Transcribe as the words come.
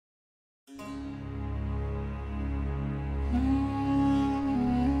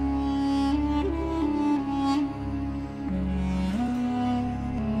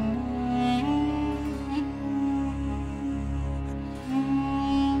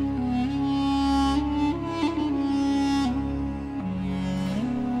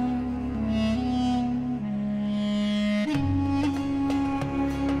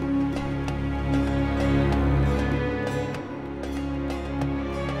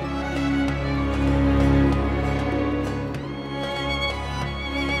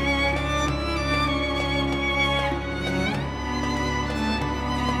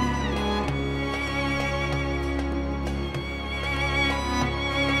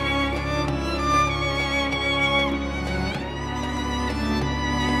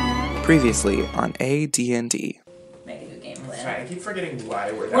Previously on ADND. Make a new game plan. Sorry, I keep forgetting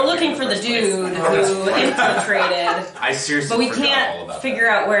why we're looking for the dude who infiltrated. I seriously but we forgot all can't about figure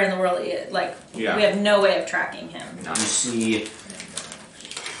out where in the world he is. Like, we have no way of tracking him. You see,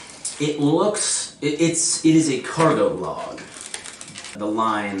 it is a cargo log. The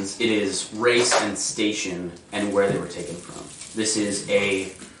lines, it is race and station and where they were taken from. This is a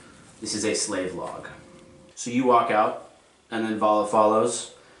slave log. So you walk out, and then Vallah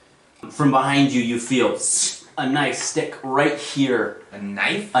follows. From behind you, you feel a knife stick right here. A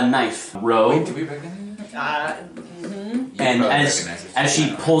knife? A knife. Rogue. Wait, do we recognize it? And as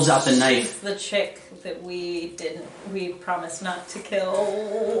she pulls out the knife, It's the chick that we promised not to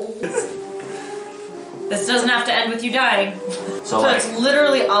kill. This doesn't have to end with you dying. So it's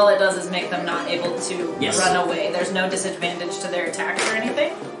literally all it does is make them not able to run away. There's no disadvantage to their attacks or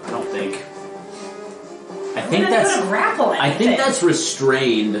anything. I don't think. I think that's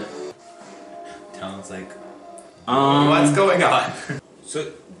restrained. Talon's like, what's going on?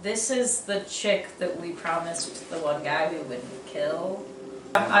 So this is the chick that we promised the one guy we wouldn't kill.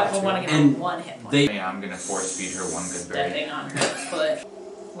 I want to give her one hit point. I'm gonna force feed her one good berry. Stepping on her foot.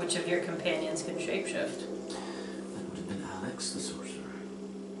 Which of your companions can shapeshift? That would have been Alex, the sorcerer.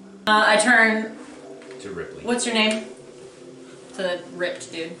 I turn to Ripley. What's your name? To the ripped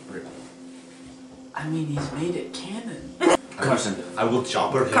dude. Ripley. I mean, he's made it canon. Carson. I will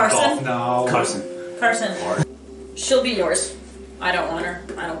chop her head Carson? off now. Carson. She'll be yours. I don't want her.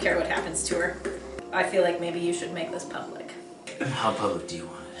 I don't care what happens to her. I feel like maybe you should make this public. How public do you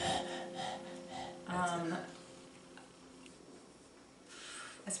want it?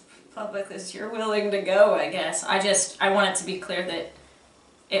 As public as you're willing to go, I guess. I want it to be clear that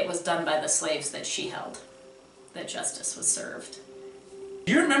it was done by the slaves that she held. That justice was served.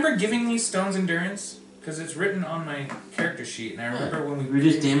 Do you remember giving these stones endurance? Because it's written on my character sheet, and I remember when we were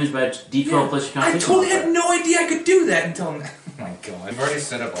just damaged by D12 plus your I totally had no idea I could do that until now. Oh my god. We've already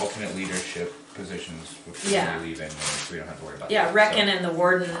set up alternate leadership positions before we leave anyway, so we don't have to worry about that. Yeah, Reckon and the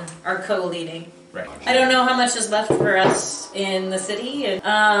Warden are co-leading. Right. I don't know how much is left for us in the city.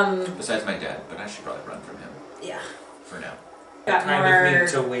 Besides my dad, but I should probably run from him. Yeah. For now. Got I more. need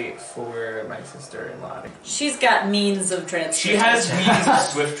to wait for my sister-in-law. She's got means of transportation. She has means of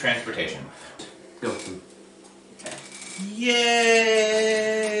swift transportation. Go. Okay.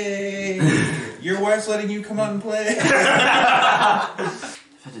 Yay! Your wife's letting you come out and play. I've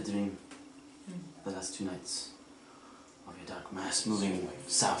had a dream the last 2 nights of a dark mass moving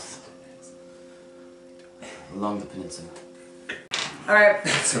south along the peninsula. Alright.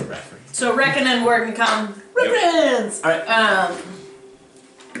 That's a reference. So Reckon and Warden come. Reference! Alright.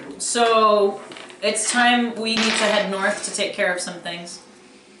 So it's time we need to head north to take care of some things.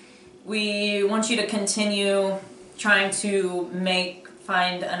 We want you to continue trying to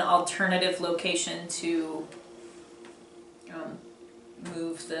find an alternative location to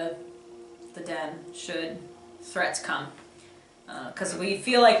move the den should threats come. Because we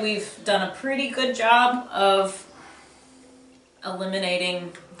feel like we've done a pretty good job of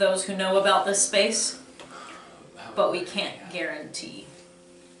eliminating those who know about this space, but we can't guarantee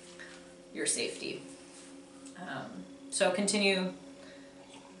your safety. So continue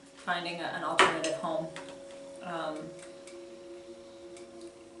finding an alternative home,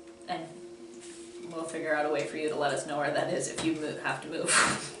 and we'll figure out a way for you to let us know where that is if you have to move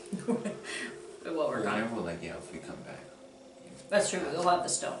while we're gone. We'll let you know if we come back. That's true, we'll have the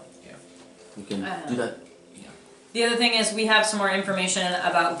stone. Yeah. We can do that. Yeah. The other thing is we have some more information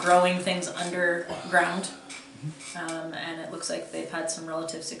about growing things underground, and it looks like they've had some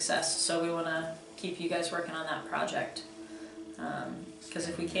relative success, so we want to keep you guys working on that project. Because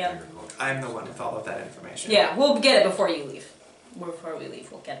if we can't... I'm the one with all of that information. Yeah, we'll get it before you leave. Before we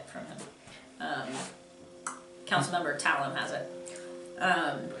leave, we'll get it from him. Councilmember Talon has it.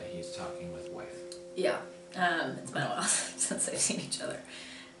 But he's talking with wife. Yeah. It's been a while since they've seen each other.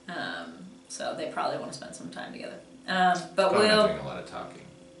 So they probably want to spend some time together. But Probably we'll... not doing a lot of talking.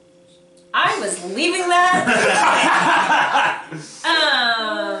 I was leaving that.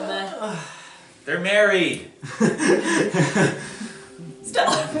 They're married! Still,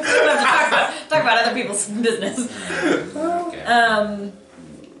 we have to talk about other people's business. Okay.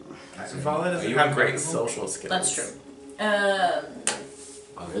 Vallah doesn't have great social skills. That's true.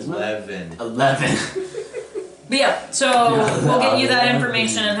 11. But yeah, so we'll get you that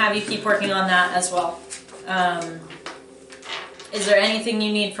information and have you keep working on that as well. Is there anything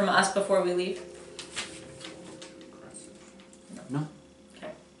you need from us before we leave? No.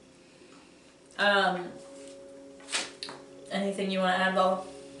 Okay. Anything you want to add, Vallah?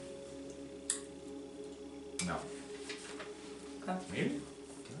 No. Okay. Maybe?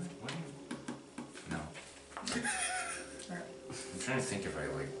 I'm trying to think if I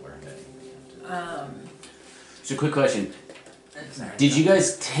like learned anything. So, quick question: did you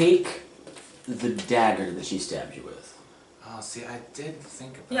guys take the dagger that she stabbed you with? Oh, see, I did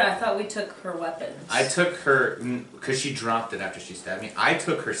think about Yeah, I that. thought we took her weapons. I took her, because she dropped it after she stabbed me. I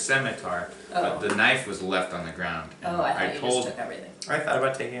took her scimitar, but the knife was left on the ground. And Oh, I thought you just took everything. I thought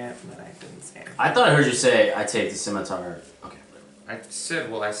about taking it, but I didn't say anything. I thought I heard you say, "I take the scimitar." Okay. I said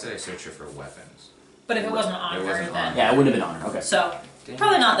I searched her for weapons. But if it wasn't on It her, wasn't then... on Yeah, it wouldn't have been on her. Okay. So, Dang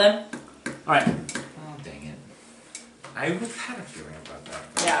probably it. not then. All right. Oh, dang it. I had a feeling about that.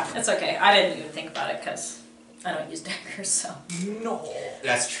 Yeah, it's okay. I didn't even think about it because I don't use daggers, so... No.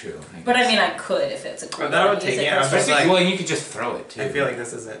 That's true. But I mean, I could if it's a cool But that one would to use take it it. I was for just something. like, Well, you could just throw it, too. I feel like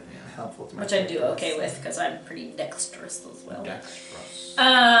this isn't helpful to my Which I do character. okay with because I'm pretty dexterous as well. Dexterous.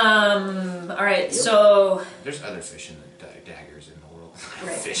 Alright, so... There's other fish in the daggers in the world.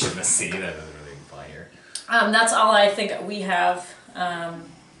 Right. Fish in the sea, that doesn't really apply here. that's all I think we have.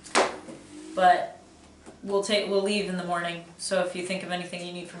 But we'll leave in the morning. So if you think of anything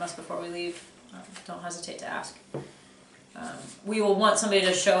you need from us before we leave, don't hesitate to ask. We will want somebody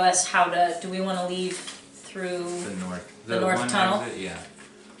to show us how to. Do we want to leave through The north one tunnel? Exit, yeah.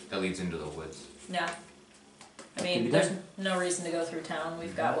 That leads into the woods. Yeah. I Can mean, be there's done. no reason to go through town.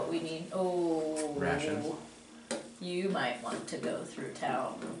 We've got what we need. Oh. Rations. You might want to go through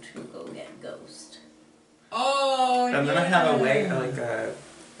town to go get Ghost. Oh, And then I have a way, like a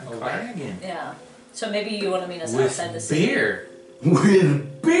car. wagon. Yeah. So maybe you want to meet us outside the city. beer.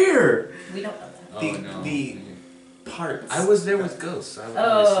 With beer. We don't know that. Oh, The, no. the parts. I was there with ghosts. I would Oh,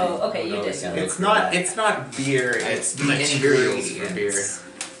 obviously- okay, I would you did obviously go. look It's for not. that. It's not beer. It's the materials ingredients.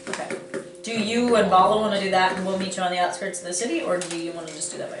 for beer. Okay. Do you and Vallah want to do that and we'll meet you on the outskirts of the city, or do you want to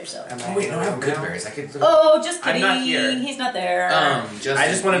just do that by yourself? Am Oh, wait, no, I have good now? berries. I could. Oh, just I'm kidding. not here. He's not there. Justin, I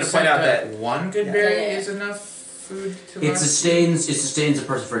just wanted you to point said out that- one good Yeah. berry Yeah. is enough food to It last? sustains a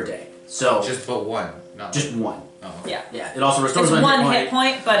person for a day. So Just but one, not just one. Oh, okay. Yeah. Yeah. It also restores It's one one hit hit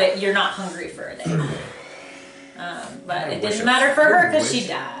point, but you're not hungry for a day. But I it wish didn't it- matter for I her because wish-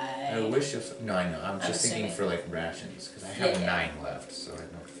 she I died. wish if no, I know. I'm just thinking assuming. for like rations because I have Yeah. 9 left, so I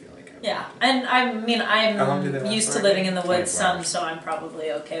don't feel like I. Yeah, and I mean, How long do they I'm last used for to living in the 24 woods some, hours. so I'm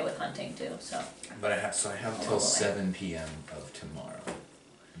probably okay with hunting too. So. But I have Oh, till boy. 7 p.m. of tomorrow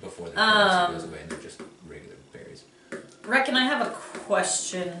before the Um, currency goes away, and they're just regular berries. Reckon, I have a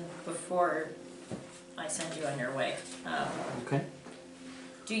question before I send you on your way. Okay.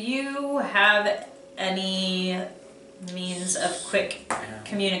 Do you have any means of quick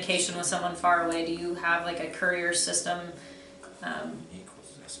communication with someone far away? Do you have like a courier system?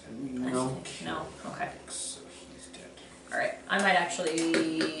 Equals this. No. No? Okay. So he's dead. Alright. I might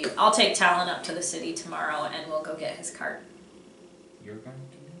actually... I'll take Talon up to the city tomorrow and we'll go get his cart. You're going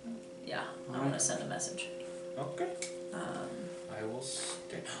to do Yeah, I want to send a message. that? Okay. Um, I will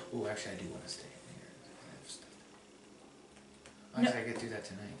stay. Oh, actually, I do want to stay here. I have stuff. No. Actually, I could do that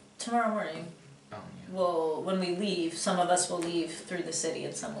tonight. tomorrow morning, Oh, yeah. we'll, when we leave, some of us will leave through the city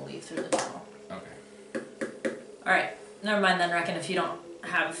and some will leave through the tunnel. Okay. Alright, never mind then, Reckon. If you don't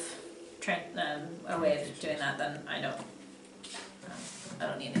have a way of doing that, then I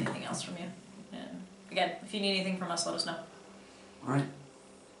don't need anything else from you. And again, if you need anything from us, let us know. All right.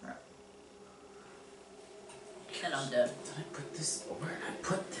 And I'm dead. Did I put this? Where did I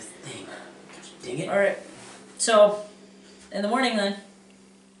put this thing? Gosh, dang it. Alright, so, in the morning then.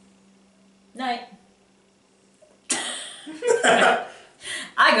 Night.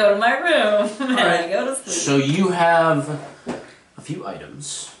 I go to my room and I go to sleep. So you have a few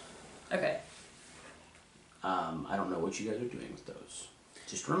items. Okay. I don't know what you guys are doing with those.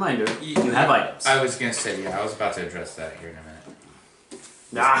 Just a reminder, you have items. I was gonna say, yeah, I was about to address that here in a minute.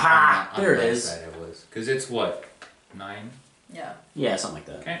 Aha! On There it my is. side I was. Because it's what? 9? Yeah. Yeah, something like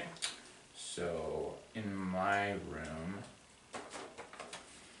that. Okay. So, in my room,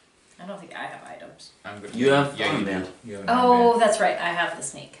 I don't think I have items. I'm gonna. You have yeah, you armband. do. You have an Oh, that's right. I have the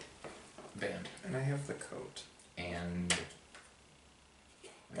snake. band. And I have the coat. And.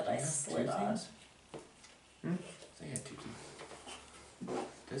 That Do I you have slid 2 on. things? I thought you had 2 things.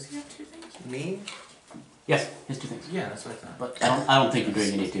 Does he have 2 things? Me? Yes, here's 2 things. Yeah, that's what I thought. But I don't think you're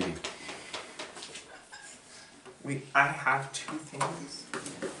doing any 2 things. I have 2 things.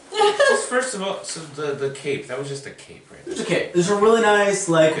 Just first of all, so the cape, that was just a cape, right? It's okay. There's a really nice,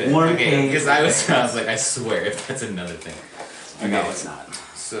 like, Good. warm Okay, cape. because I was like, I swear, if that's another thing. No, Okay. it's not.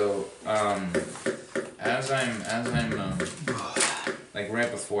 So, as I'm, like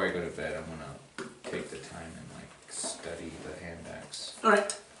right before I go to bed, I'm gonna take the time and like study the hand axe.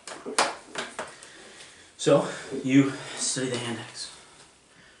 Alright. So, you study the hand axe.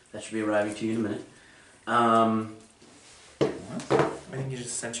 That should be arriving to you in a minute. I think he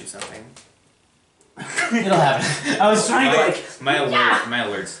just sent you something. It'll happen. I was trying to like. My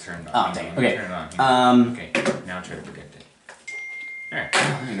alert's turned on. Oh, dang it. Okay. Turn it on. Okay. Now try to predict it. Alright.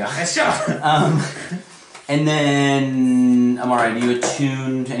 There you go. Nice job. And then Amari, do you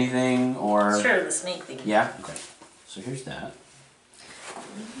attune to anything or? Sure, the snake thing. Yeah. Okay. So here's that.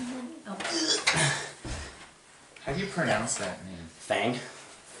 Oh. How do you pronounce that name? Fang.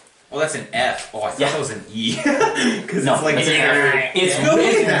 Oh, that's an F. Oh, I thought Yeah. that was an E. Because No, it's like it's an very. It's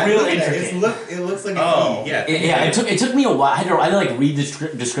real intricate. It looks like Oh, an E. yeah. It took me a while. I had to like read the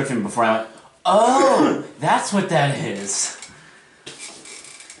description before I went. Oh, that's what that is.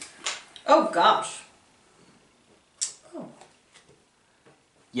 Oh gosh.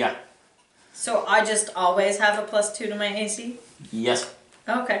 Yeah. So I just always have a +2 to my AC? Yes.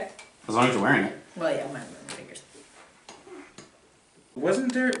 Okay. As long as you're wearing it. Well, yeah, my figures.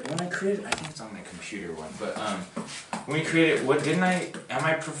 Wasn't there when I created? I think it's on my computer one, but when we created, am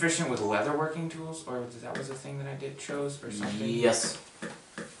I proficient with leatherworking tools, or that was a thing that I chose or something? Yes.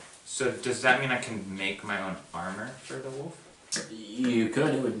 So does that mean I can make my own armor for the wolf? You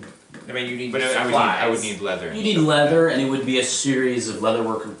could. It would. I mean, you need But I would need leather. and You need stuff. leather, and it would be a series of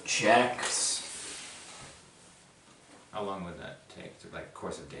leatherworker checks. How long would that take? Like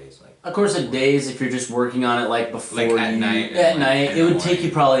course of days, like. Of course, of days, if you're just working on it like before Like at night. At and, night, like, it in the would take morning.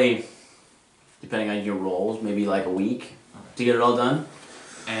 you probably, depending on your roles, maybe like a week to get it all done.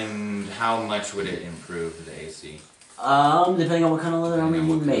 And how much would it improve the AC? Depending on what kind of leather armor Depending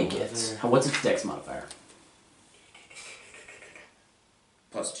you on what kind make of it. leather. What's its dex modifier?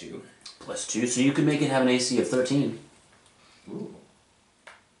 +2. +2, so you could make it have an AC of 13. Ooh.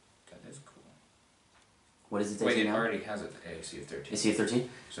 That is cool. What is its Wait, AC it now? already has an AC of 13. AC of 13?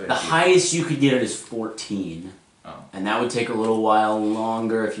 So The highest you could get it is 14. Oh. And that would take a little while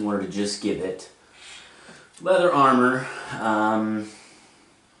longer if you wanted to just give it leather armor.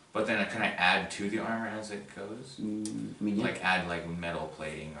 But then can I add to the armor as it goes? I mean, yeah, Like add like metal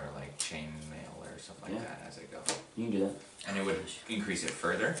plating or like chain mail or stuff like Yeah. that as it goes. you can do that. And it would increase it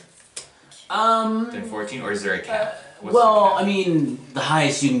further Um, than 14, or is there a cap? What's well, the cap? I mean, the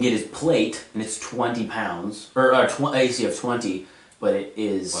highest you can get is plate, and it's 20 pounds, or AC of 20, but it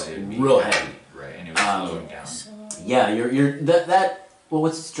is But it'd be real heavy. Right, and it would slow him down. Yeah, well,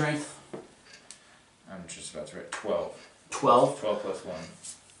 what's its strength? I'm just about to write 12. 12? 12 plus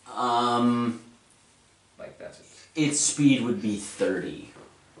 1. Like that's it. Its speed would be 30.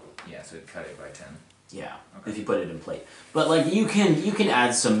 Yeah, so it'd cut it by 10. Yeah, Okay. if you put it in plate. But like you can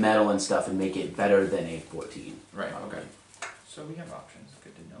add some metal and stuff and make it better than a 14. Right, okay. So we have options.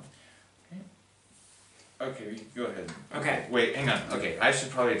 Good to know. Okay. Okay, you go ahead. Okay. Wait, hang on. Okay, I should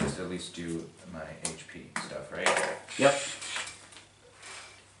probably just at least do my HP stuff, right? Yep.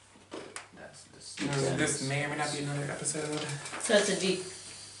 That's this. This may or may not be another episode. So it's a D10,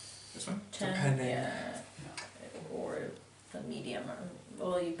 This one? Depending. yeah. Or the medium, or,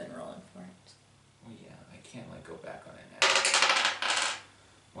 well, you've been rolling for it. Well, yeah, I can't like go back on it now.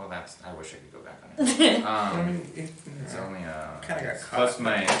 Well, I wish I could go back on it. I mean, It's only Kinda got caught. plus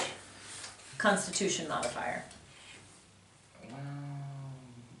my. Constitution modifier. Well,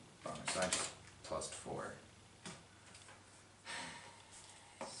 bonus. I just plus 4.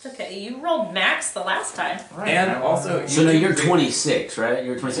 It's okay, you rolled max the last time. And also, So no, do you're re- 26, right?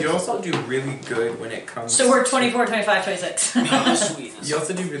 You're 26. You also do really good when it comes. So we're 24, 25, 26. Oh, sweet. You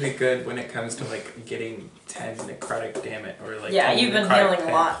also do really good when it comes to like getting 10 necrotic damage or like. Yeah, 10 you've been necrotic healing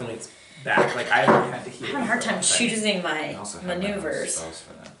a lot. points back. Like I already had to heal. I had a hard time choosing my I also have my own maneuvers. spells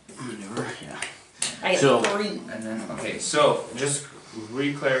for that. Maneuver, yeah. I get So- 3. And then, okay, so just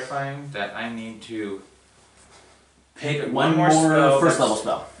re-clarifying that I need to pick One more spell. first that's- level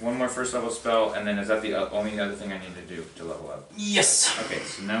spell. One more first level spell, and then is that the only other thing I need to do to level up? Yes. Okay,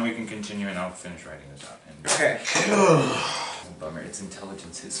 so now we can continue, and I'll finish writing this out. And Okay. bummer, its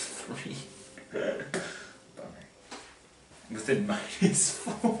intelligence is 3. Bummer. Within mine is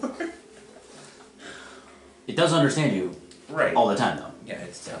 4. It does understand you Right. all the time, though. Yeah,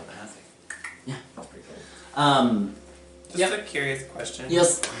 it's telepathic. Yeah. That's pretty cool. Just a curious question.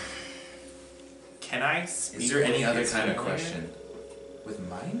 Yes. Can I speak? Is there any with other his kind of family? question? With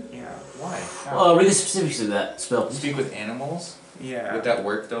mine? Yeah. Why? How? Read the specifics of that spell. Speak with animals? Yeah. Would that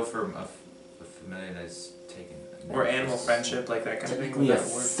work though for a familiar that's taken? Or animal friendship, like that kind of thing. Would Technically, a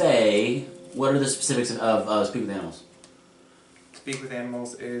that work? fae. What are the specifics of speak with animals? Speak with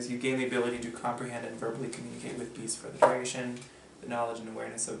animals is you gain the ability to comprehend and verbally communicate with beasts for the duration. The knowledge and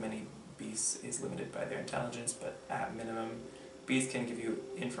awareness of many beasts is limited by their intelligence, but at minimum, beasts can give you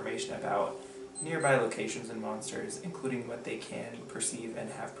information about nearby locations and monsters, including what they can perceive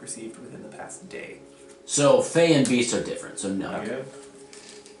and have perceived within the past day. So Fey and beasts are different. So no. Okay.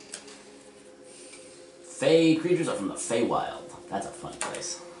 Fey creatures are from the Feywild. That's a fun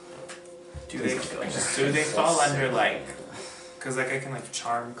place. Do they fall under like? Because like I can like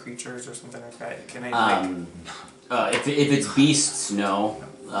charm creatures or something like that. Can I like? If it's beasts, no.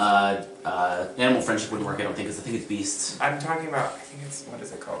 Animal friendship wouldn't work. I don't think. Because I think it's beasts. I'm talking about. I think it's what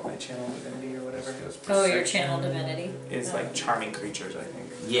is it called? My channel divinity or whatever. Oh, your channel divinity. It's like charming creatures. I think.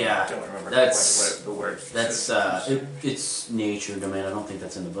 Yeah. I don't remember That's what the word. That's it's nature domain. I don't think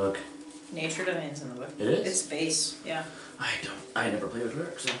that's in the book. Nature domain's in the book. It is? It's space, yeah. I never played with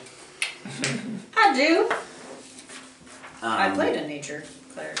Rick, so. I do. I played a nature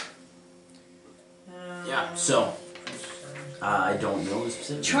cleric. Yeah, so. I don't know the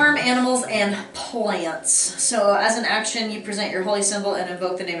specific. Charm animals and plants. So, as an action, you present your holy symbol and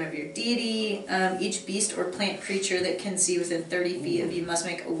invoke the name of your deity. Each beast or plant creature that can see within 30 feet of you must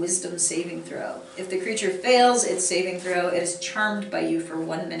make a wisdom saving throw. If the creature fails its saving throw, it is charmed by you for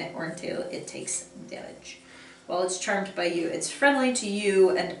 1 minute or until it takes damage. While it's charmed by you, it's friendly to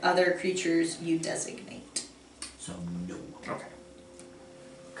you and other creatures you designate. So, no. Okay.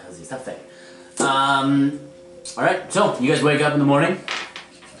 Because he's not Fey. Alright, so you guys wake up in the morning.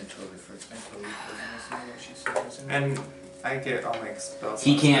 I totally forgot what she said. And I get all my spells.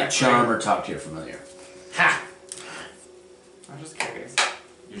 He can't charm or talk to your familiar. Ha! I'm just curious.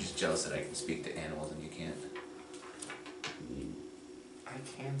 You're just jealous that I can speak to animals and you can't. I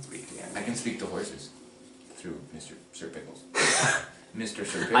can speak to animals. I can speak to horses through Mr. Sir Pickles. Mr.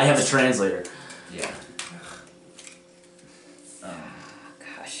 Sir Pickles. I have a translator. Yeah.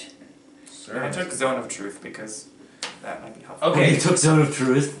 Gosh. And I took Zone of Truth because that might be helpful. Okay, you took Zone of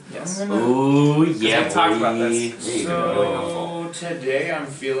Truth. Yes. Oh yeah, I've talked about boy. this. There you So go. today I'm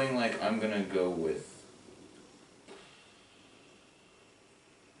feeling like I'm gonna go with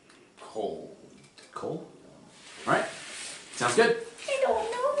cold. Cool. Alright. Sounds good. I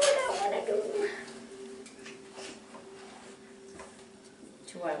don't know what I want to do.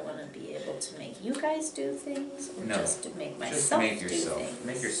 Do I want to be able to make you guys do things, or No. just to make Just myself make do yourself. things?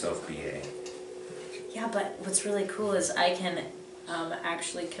 Make yourself BA. Yeah, but what's really cool is I can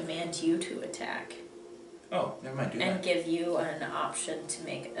actually command you to attack Oh, never mind. Do and that. give you an option to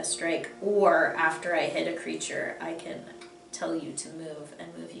make a strike, or after I hit a creature, I can tell you to move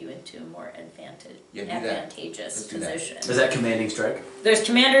and move you into a more Yeah, do that. advantageous Let's do that. position. Is that commanding strike? There's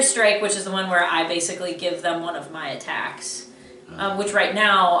Commander's Strike, which is the one where I basically give them one of my attacks. Which right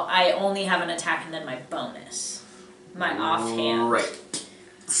now, I only have an attack and then my bonus. My offhand. Right.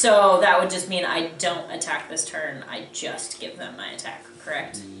 So that would just mean I don't attack this turn, I just give them my attack,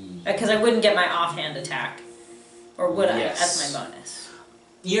 correct? Because I wouldn't get my offhand attack. Or would Yes. I, as my bonus?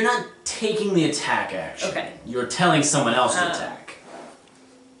 You're not taking the attack action. Okay. You're telling someone else to attack.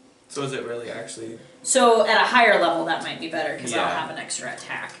 So is it really actually? So at a higher level, that might be better because I'll Yeah. have an extra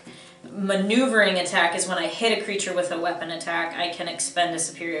attack. Maneuvering attack is when I hit a creature with a weapon attack, I can expend a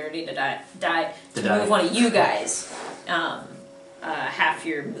superiority to die to move one of you guys half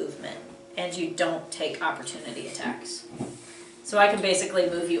your movement, and you don't take opportunity attacks. So I can basically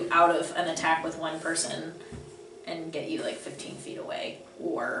move you out of an attack with one person and get you like 15 feet away,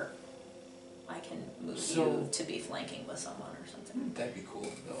 or I can move you to be flanking with someone or something. That'd be cool,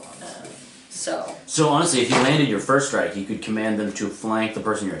 though, honestly. So honestly, if you landed your first strike, you could command them to flank the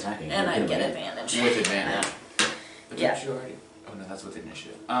person you're attacking. And I'd get advantage. advantage. With advantage. But Yeah. don't you already? Oh no, that's with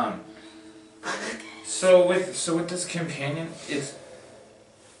initiative. So with this companion,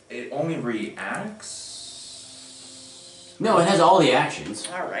 it only reacts. No, it has all the actions.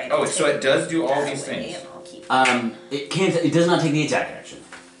 All right. Oh, I'll so take it does do all that these away, things. and I'll keep It can't. It does not take the attack action.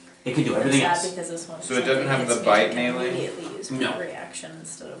 It can do everything Sad else. because this one So it doesn't have the bite melee? Immediately use my No. reaction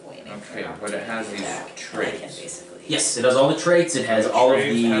instead of waiting for Okay, an but it has opportunity these attack, and I can traits. basically Yes, it has all the traits. It has all of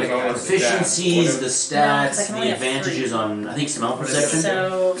Traits, the has all of the efficiencies, stats. the No, 'cause I stats, can only the have advantages 3. on I think smell What is it? perception.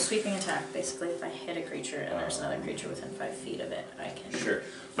 So sweeping attack, basically, if I hit a creature and there's another creature within 5 feet of it, I can Sure,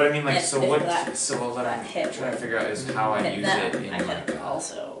 but I mean, like, If- so if what? that- So what I'm that hit trying to figure out is how I hit use them. it in I like can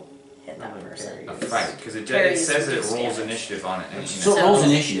also hit that Like person. a fight, because it Parries says that it reduce rolls damage. initiative on it. And, So it rolls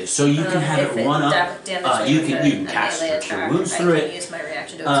initiative, so you can have If it run up. damage you with can a cast melee your attack, wounds I through can it. use my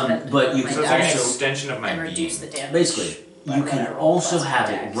reaction to expend But you my can so it's like an dice extension of my and being. reduce the damage. Basically, by you what can I roll also plus have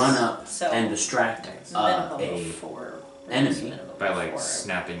dex. it run up So, and distract minimum a of 4. enemy Minimum of By like 4.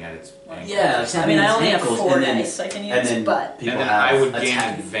 snapping at its ankle. Yeah, like I snapping mean, I its only have ankles, 4 and then, dice I can and use, then but people And then have I would gain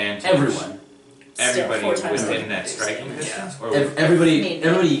attack advantage. everyone. Everybody Still 4 times within the that striking damage. distance, or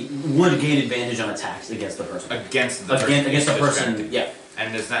Everybody would gain advantage on attacks against the person. against the person. Against the person, distracting. yeah.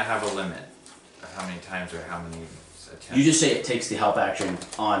 And does that have a limit? Of how many times or how many attempts? You just say it takes the help action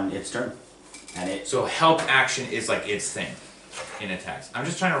on its turn. and it. So help action is like its thing in attacks. I'm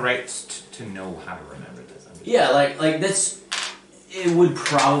just trying to write to know how to remember this. Yeah, like that's. It would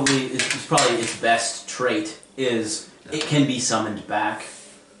probably. It's probably its best trait is it can be summoned back.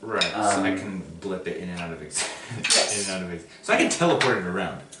 Right. So I can blip it in and out of existence. In and out of existence. So I can teleport it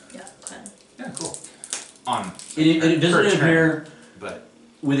around. Yeah, kind of. Yeah, cool. It doesn't appear but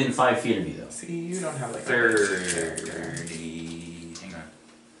within 5 feet of you though. See, you don't have like 30. Hang on.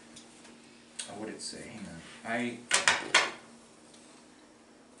 Oh, what did it say? Hang on.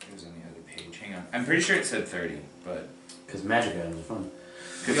 It was on the other page. Hang on. I'm pretty sure it said 30, but Because magic items are fun.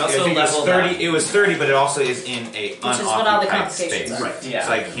 Because it was 30. It was 30, but it also is in a Which is what all the unoccupied complications space. are. Right. Yeah.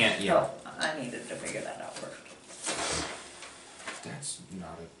 So I can't. Yeah. Oh, I needed to figure that out first. That's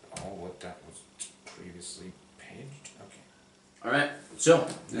not at all what that was previously paged. Okay. Alright, so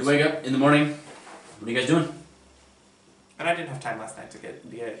you wake up in the morning. What are you guys doing? And I didn't have time last night to get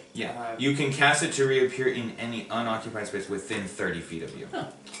Yeah. You can cast it to reappear in any unoccupied space within 30 feet of you. Oh,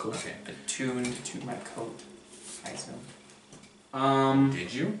 cool. Okay. attuned to my coat. I assume.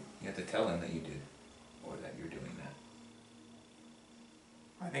 did you? You have to tell him that you did, or that you're doing that.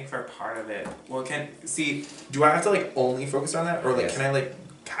 I think for part of it. Well, see. Do I have to like only focus on that, or like Yes. can I like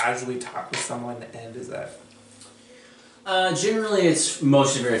casually talk with someone? And is that Generally, it's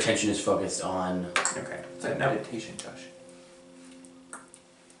most of your attention is focused on. okay? It's like No. meditation, Josh.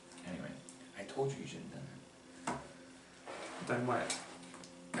 Anyway, I told you you should have done Then what?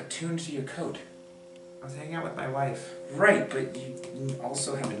 that. Attuned to your coat. I was hanging out with my wife. Right, but you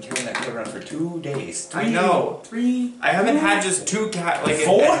also have been carrying that coat around for 2 days. I know. 3. I haven't had just two cat like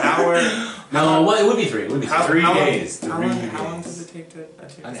 4? an hour. No, well, it would be 3. It would be 3. How, 3 how long- days. How 3 long, how long days. does it take to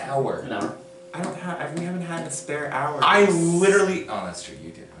attune? An hour. An hour. I don't have. We haven't had a spare hour. I literally. Oh, that's true.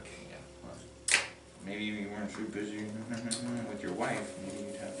 You did. Okay, yeah. Well, maybe you weren't too busy with your wife. Maybe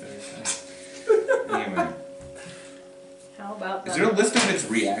you'd have better time. Anyway, How about is that? there a list of its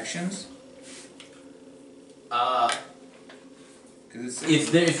reactions?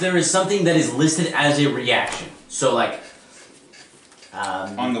 If there is something that is listed as a reaction, so like.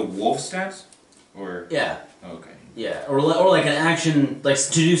 On the wolf stats, or Yeah. okay. Yeah, or like an action, like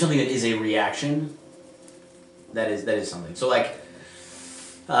to do something that is a reaction. That is something. So like,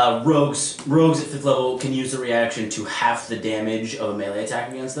 rogues at 5th level can use the reaction to half the damage of a melee attack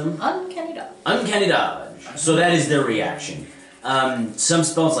against them. Uncanny dodge. Uncanny dodge. So that is their reaction. Some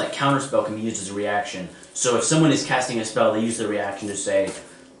spells like counterspell can be used as a reaction. So if someone is casting a spell, they use the reaction to say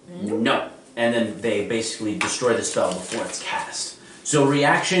no, and then they basically destroy the spell before it's cast. So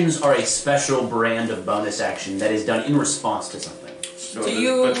reactions are a special brand of bonus action that is done in response to something. So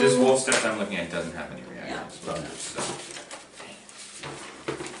Do but this wolf stat I'm looking at doesn't have any reactions. Yeah. So.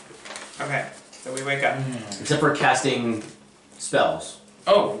 Okay, so we wake up. Except for casting spells.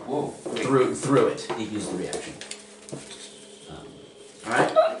 Oh, whoa. Wait. Through it uses the reaction.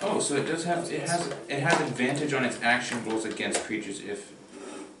 Alright? Oh, so it does have it has advantage on its action rolls against creatures if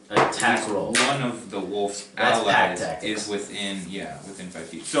Attack roll. one of the wolf's That's pack allies tactics. is within 5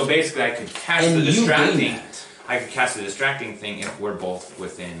 feet. So basically, I could cast And the you gain distracting. that. I could cast the distracting thing if we're both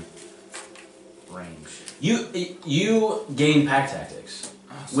within range. You gain pack tactics,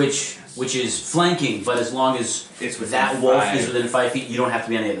 which is flanking, but as long as It's within that wolf 5. is within 5 feet, you don't have to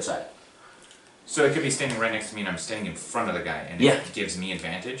be on the other side. So it could be standing right next to me, and I'm standing in front of the guy, and Yeah. it gives me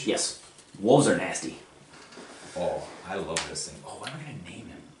advantage. Yes. Wolves are nasty. Oh, I love this thing. Oh, what am I gonna name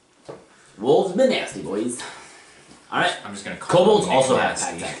him? Wolves been nasty, boys. Alright. I'm just gonna call Kobolds him also Nick have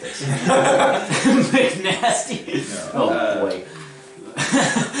Nasty. pack tactics. McNasty. No. Oh boy.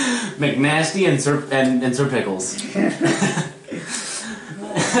 McNasty and Sir Pickles.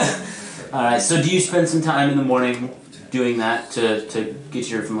 Alright, so do you spend some time in the morning doing that to get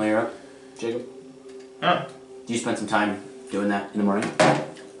your familiar up, Jacob? Huh? Do you spend some time doing that in the morning?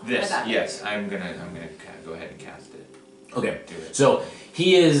 This, Like that. yes. I'm gonna go ahead and cast it. Okay. Do it. So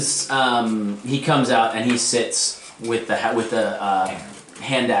he is he comes out and he sits with the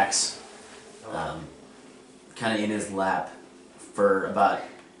hand axe kind of in his lap for about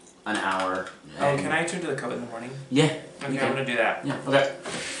an hour. Oh, And- can I turn to the coat in the morning? Yeah. Okay, you I'm can. gonna do that. Yeah. Okay.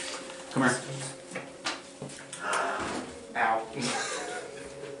 Come here. Ow.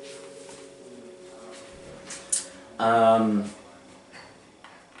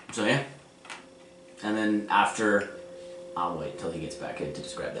 So yeah. And then after, I'll wait till he gets back in to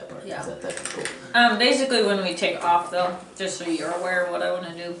describe that part. 'Cause Yeah. That's cool. Basically when we take off though, just so you're aware of what I want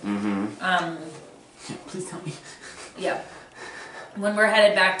to do. Mm-hmm. Please tell me. Yeah. When we're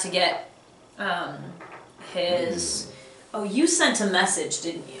headed back to get his... Oh, you sent a message,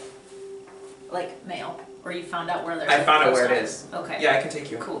 didn't you? Like, mail. Or you found out where there's I found out where it post is. office? Okay. Yeah, I can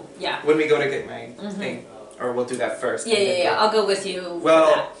take you. Cool. Yeah. When we go to get my thing. Or we'll do that first. Yeah. I'll go with you. Well,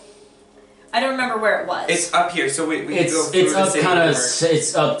 for that. I don't remember where it was. it's up here, so we can go through It's the up city kind of first.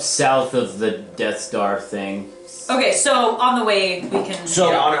 it's up south of the Death Star thing. Okay, so on the way we can.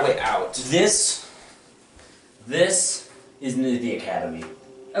 So- Yeah, on our way out. This is near the academy.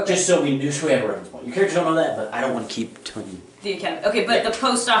 Okay. Just so we have a reference point. Your characters don't know that, but I don't want to keep telling you. The academy. Okay, but the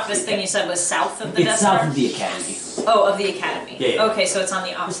post office thing you said was south of the Death It's Star? south of the academy. Oh, of the academy. Yeah. Okay, so it's on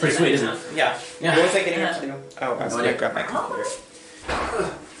the opposite Pretty sweet, side of isn't it? Yeah. Yeah. What was I getting Yeah. up to do? Oh, I was No going to idea. grab my computer.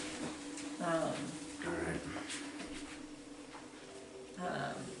 town.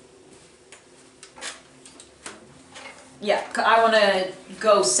 Yeah, I want to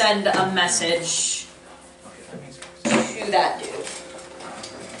go send a message to that dude.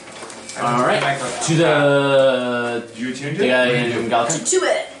 All right. To the You attuned the guy in Galactic. To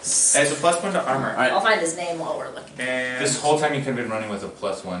it. It's a +1 to armor. All right. I'll find his name while we're looking. And This whole time you could have been running with a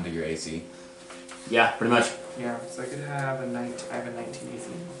 +1 to your AC. Yeah, pretty much. yeah, so I could have a I have a 19 AC.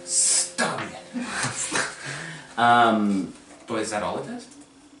 Stop it. But is that all it does?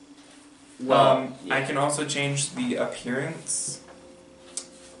 Well, I can also change the appearance.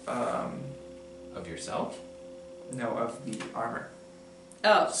 Of yourself? No, of the armor.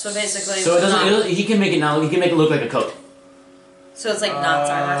 Oh, so basically. so it it's not- doesn't. He can make it now. He can make it look like a coat. So it's like Knott's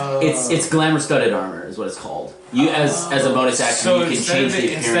armor. It's glamour studded armor is what it's called. You as a bonus action So you can instead change of it, the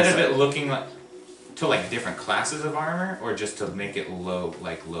appearance. instead of it looking like to like different classes of armor, or just to make it low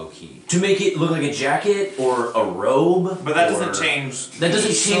key. to make it look like a jacket or a robe. But that or- doesn't change. That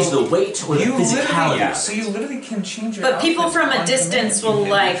doesn't change the weight or the physicality. Yeah, so you literally can change your But people outfit from a on distance command. will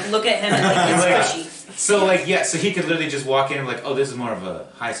You can- like look at him and think he's squishy. So like so he could literally just walk in and be like, oh, this is more of a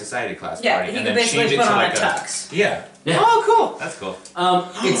high society class Yeah, party, he and could then basically change it put to on like a tux. Yeah. Yeah. Oh, cool. That's cool.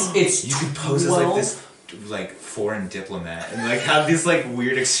 It's You could pose as like this like foreign diplomat and like have these like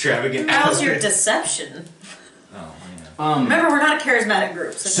weird extravagant How's your outfits. deception? Oh yeah. Remember, we're not a charismatic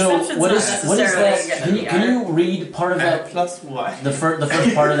group, so, So deception's what not is necessarily that? gonna be Can our- you read part of I have that? +1. The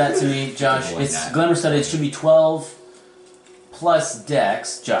first part of that to me, Josh. Why It's not? glamour studded. It should be 12 plus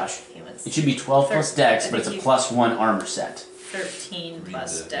Dex, Josh. He was It should be 12 plus Dex, but it's a I think +1 armor set. 13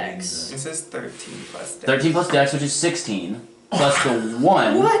 plus the- Dex. It says 13 plus dex. 13 plus Dex, which is 16, plus the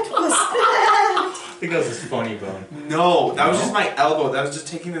 1. What was that? I think that was his phony bone. No, that was just my elbow. That was just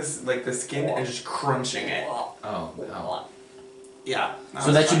taking this, like, the skin and just crunching it. Oh wow. Yeah.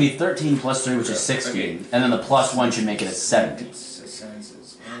 So that should be 13 plus 3, which is 16. And then the plus 1 should make it a 17.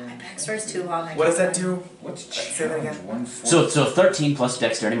 My backstory's too long. I What does can't that do? What's Say that again. So 13 plus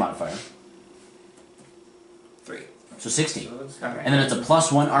Dexterity modifier. 3. So 16. Okay. And then it's a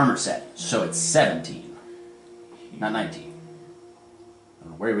plus 1 armor set. So it's 17. Not 19. I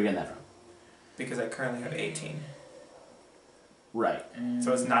don't know, where are we getting that from? Because I currently have 18. Right.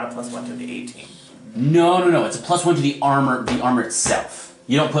 So it's not a +1 to the 18. No. It's a plus 1 to the armor itself.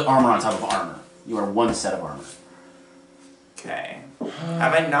 You don't put armor on top of armor. You are one set of armor. Okay.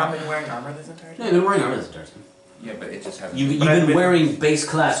 Have I not been wearing armor this entire No, time? you've been wearing armor this entire time. Yeah, but it just has. You've But I've been been- wearing base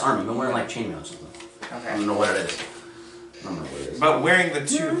class armor. You've been wearing like chainmail or something. I Okay. don't know what it is. I don't know what it is. But wearing the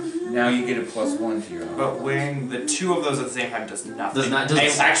two, Now you get a +1 to your armor. but wearing the two of those at the same time does nothing. Does I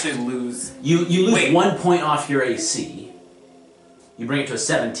not- actually lose. You lose Wait. 1 point off your AC. You bring it to a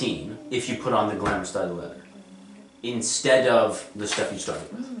 17 if you put on the glamour studded leather instead of the stuff you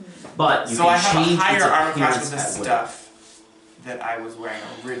started with. But you So can I have change a higher its armor class appearance with the at will. stuff that I was wearing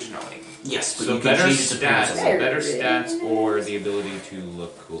originally. Yes, but So you can better change its appearance. stats, at will. better stats, or the ability to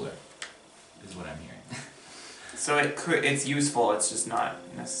look cooler, is what I'm hearing. So it's useful. It's just not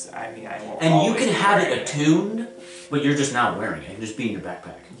necessary. I mean, I won't. And you always can be have wearing it attuned, but you're just not wearing it. It can just be in your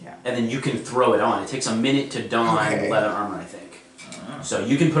backpack. Yeah. And then you can throw it on. It takes a minute to don Okay. leather armor, I think. So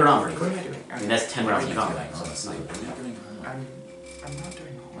you can put it on pretty What am quick. I doing? I mean, that's 10 rounds of combat, so Oh, that's not good. I'm not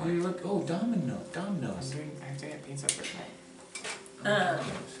doing Oh, homework. you look. Oh, I'm Domino's. doing. I have to get pizza for tonight.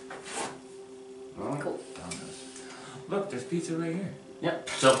 Cool. Domino's. Look, there's pizza right here. Yep.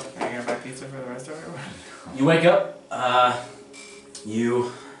 So Are you gonna buy pizza for the rest of it? you wake up.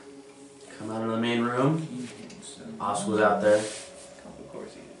 You come out of the main room. Oscar's out there. Of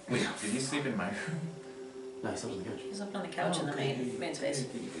course he did. Wait, did he sleep in my room? No, he slept on the couch. He's up on the couch in the main space.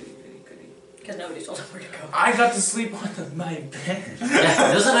 Because nobody told him where to go. I got to sleep on my bed.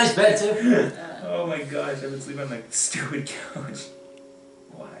 Yeah, it was a nice bed too. Oh my gosh, I would sleep on like stupid couch.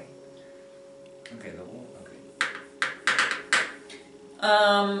 Why? Okay, the whole. Okay.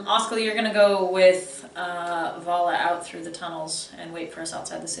 Oscar, you're gonna go with Vallah out through the tunnels and wait for us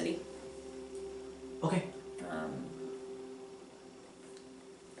outside the city. Okay.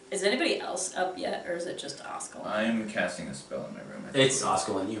 Is anybody else up yet, or is it just Oscar? I'm casting a spell in my room. It's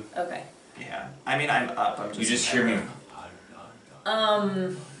Oscar and you. Okay. Yeah. I mean, I'm up. I'm just. You just hear me.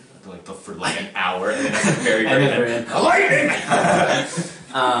 For like an hour, and then at the very end, lightning.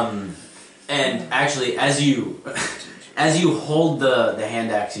 And actually, as you hold the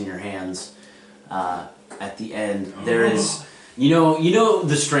hand axe in your hands, at the end there is, you know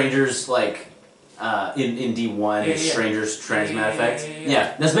the strangers like in D1 strangers transmat effect.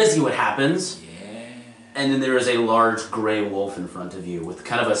 Yeah, that's basically what happens. And then there is a large gray wolf in front of you with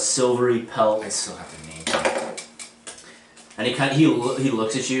kind of a silvery pelt. I still have to name him. And he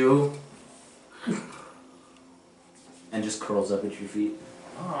looks at you and just curls up at your feet.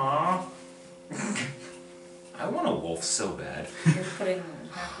 Aww. I want a wolf so bad. You're putting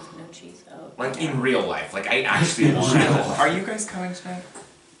half with no cheese. Oh. Like in real life. Like I actually want a wolf. Are you guys coming tonight?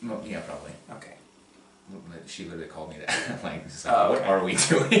 Well, yeah, probably. Okay. She literally called me that. Like, she's like, Oh, what okay. are we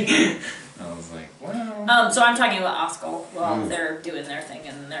doing? I was like, well. So I'm talking about Oscar while they're doing their thing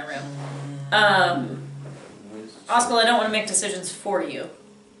in their room. Oscar, I don't want to make decisions for you.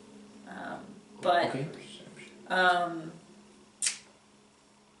 But Okay.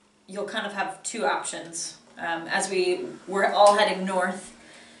 you'll kind of have two options. As we're all heading north,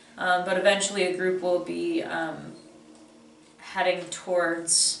 but eventually a group will be heading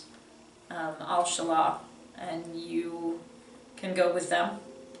towards Al-Shalah, and you can go with them.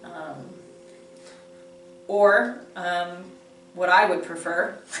 Or what I would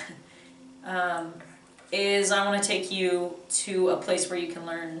prefer is I want to take you to a place where you can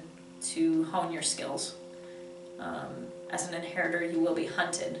learn to hone your skills. As an inheritor, you will be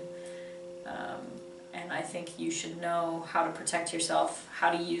hunted. And I think you should know how to protect yourself,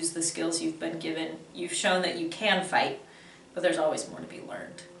 how to use the skills you've been given. You've shown that you can fight, but there's always more to be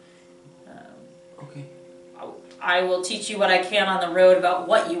learned. Okay. I will teach you what I can on the road about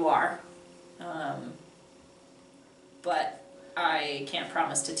what you are. But I can't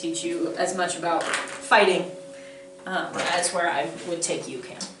promise to teach you as much about fighting as where I would take you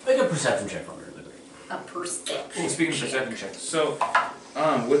can. Make a perception check for me. A perception. Ooh, speaking of perception checks, so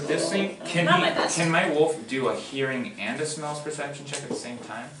with this thing, can Not my best. can my wolf do a hearing and a smells perception check at the same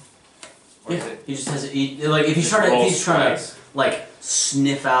time? Or is it He just has like if he's just rolls trying to twice? like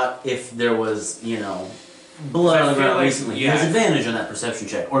sniff out if there was blood on the I feel ground like- recently. He yeah. has advantage on that perception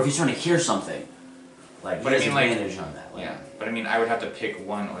check, or if he's trying to hear something, like But he I has mean, like- advantage on that. Like, Yeah, but I mean, I would have to pick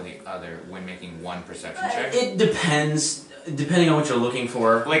one or the other when making one perception check. It depends. Depending on what you're looking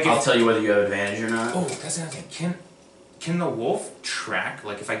for, Like I'll if- tell you whether you have advantage or not. Oh, that's another thing. Can the wolf track?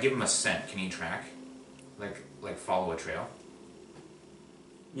 Like, if I give him a scent, can he track? Like follow a trail?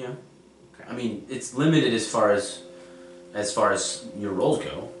 Yeah. Okay. I mean, it's limited as far as your rolls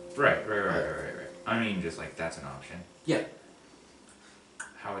go. Right. I mean, just like that's an option. Yeah.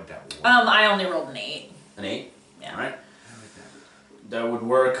 How would that work? I only rolled an 8. An 8. Yeah. All right. How would that? That would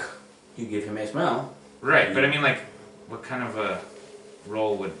work. You give him a smell. Right, but I mean, like, what kind of a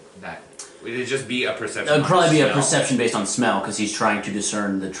roll would that? Would it just be a perception? That would on probably be a smell? perception based on smell, because he's trying to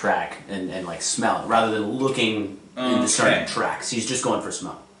discern the track and like smell it, rather than looking and discerning Okay. tracks. He's just going for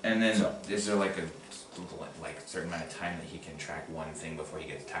smell. And then Is there like a certain amount of time that he can track one thing before he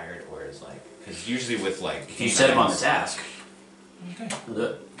gets tired, or is like? Because usually with like. If you set him on the task, Okay. he'll do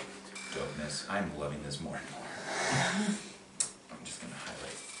it. dopeness. I'm loving this more and more. I'm just gonna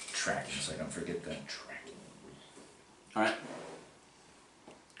highlight tracking so I don't forget that tracking. All right.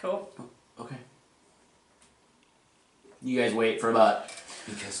 Cool. Okay. You guys wait for about.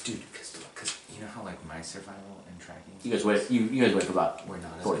 Because you know how like my survival and tracking. You guys wait. You guys wait for about We're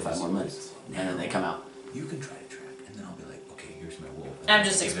not as 45 good as more you. minutes, and then they come out. You can try to track, and then I'll be like, okay, here's my wolf. I'm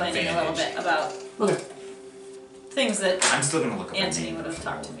just Give explaining a little advantage. bit about Okay. things that I'm still gonna look up. Anthony a name would have for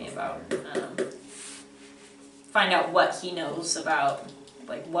talked to the me wolf. about. Find out what he knows about,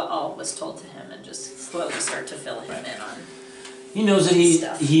 like what all was told to him, and just slowly start to fill him in on. He knows that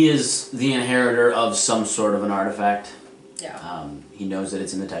Stuff. he is the inheritor of some sort of an artifact. Yeah. He knows that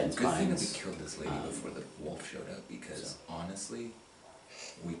it's in the Titan's Good thing that we spines. killed this lady before the wolf showed up, because honestly,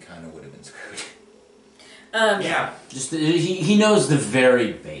 we kind of would have been screwed. Yeah. Just he knows the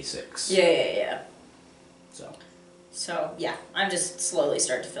very basics. Yeah. So So yeah, I'm just slowly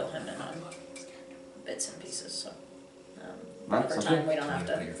start to fill him in on bits and pieces. So Right, over sounds time good. we don't have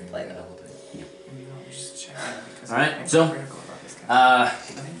Put to your finger play in that. the whole thing. You know, just check in because All right, I'm so, critical about this guy. uh, I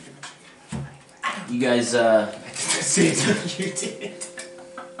think you guys you did.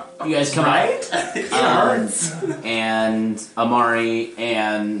 come out. And Amari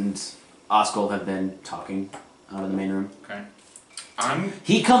and Oscar have been talking out in the main room. Okay.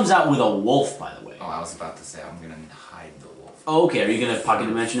 He comes out with a wolf, by the way. Oh, I was about to say, I'm gonna hide the wolf. Oh, okay, are you gonna pocket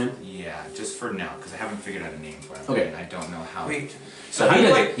dimension him? Yeah, just for now, because I haven't figured out a name for him. Okay. And I don't know how. Wait. So how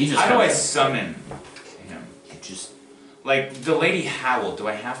do I summon him? It just... Like, the lady Howl, do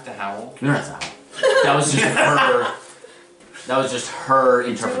I have to howl? You don't have to howl. That was just her... That was just her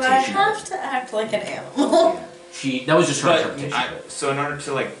interpretation. Do I have to act like an animal? That was just her But interpretation. so in order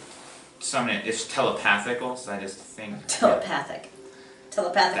to, like, summon it, it's telepathical, so I just think... Telepathic.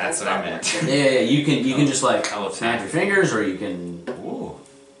 Telepathic. That's what I meant. Yeah, you can just like Telepathic. snap your fingers, or you can... Ooh.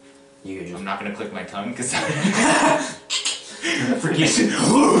 You can just... I'm not gonna click my tongue, because Forget You've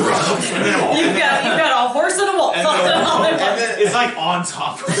got a horse and a wolf. and then it's like on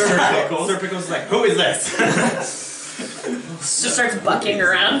top of Serpico. Serpico's like, who is this? Just starts bucking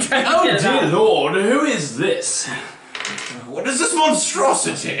around trying to Oh get it dear out. lord, who is this? What is this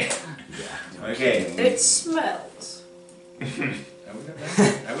monstrosity? Okay. It smells.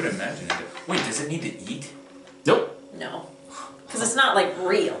 I would imagine it. Wait, does it need to eat? Nope. No. Because it's not like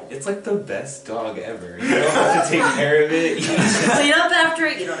real. It's like the best dog ever. You don't have to take care of it. Clean up after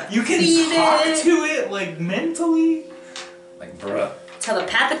it, you don't have to You can feed talk it. to it, like, mentally. Like, bruh.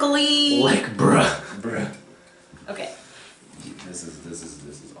 Telepathically. Like bruh. Bruh. Okay. This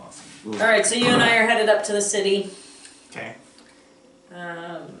is awesome. Alright, so you and I are headed up to the city. Okay.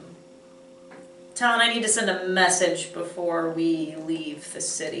 Talon, I need to send a message before we leave the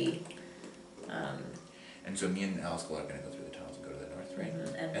city. And so me and Alice are going to go through the tunnels and go to the north, right?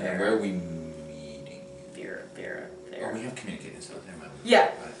 And then where are we meeting? Vera. Oh, we have communicated, so never mind.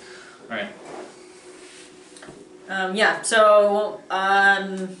 Yeah. Alright. Yeah, so,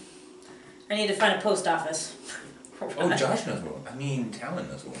 I need to find a post office. Oh, Josh knows what. I mean, Talon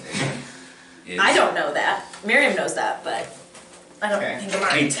knows what. I don't know that. Miriam knows that, but I don't Okay. think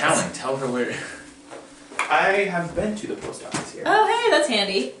Amari Hey, does. Talon, tell her where. I have been to the post office here. Oh, hey, that's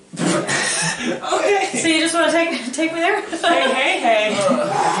handy. Okay. So you just want to take me there? Hey.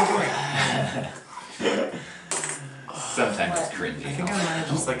 Sometimes it's I cringy. think I might have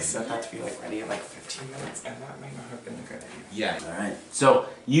just like set that to be like ready in like 15 minutes, and that might not have been a good idea. Yeah. Alright. So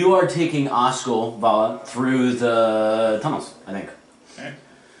you are taking Oscar Vallah through the tunnels, I think. Alright.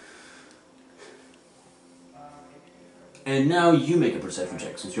 And now you make a perception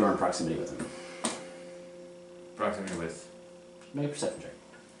check since you're in proximity with him. Proximity with. Make a perception check.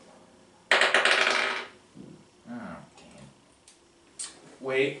 Oh, damn.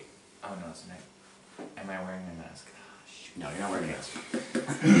 Wait. Oh, no, it's not. Am I wearing my mask? Oh, shoot. No, you're not wearing a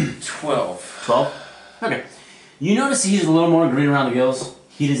mask. 12. 12? Okay. You notice he's a little more green around the gills.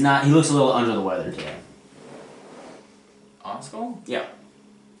 He looks a little under the weather today. Oscar? Yeah.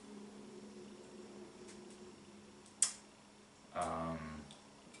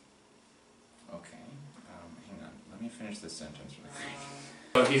 Okay. Hang on. Let me finish this sentence really quick.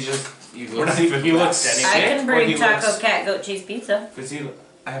 But he's just, he We're not even looks steady. sick, I can or bring he taco, looks- cat, goat, cheese, pizza.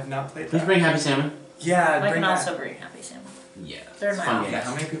 I have not played Please that. bring Happy Salmon. Yeah, I bring can that. also bring happy salmon. Yeah. They're it's my fun outfit. games.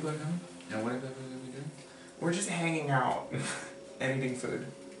 How many people are coming? And what exactly are we doing? We're just hanging out and eating food.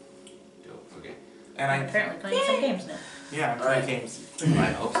 Dope. Okay. And I'm apparently playing some games now. yeah, I'm Alright. playing games. I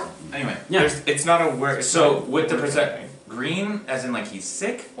hope so. Anyway. Yeah. It's not a word. it's So, not- with the green, as in like he's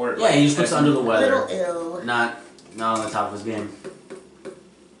sick, or Yeah, he just looks as under the A weather. little ill. Not on the top of his game.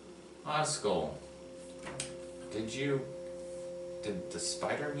 Oscar, did the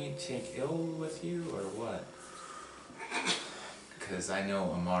spider meat take ill with you, or what? Because I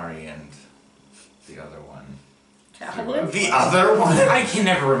know Amari and the other one. Talon? The other one? I can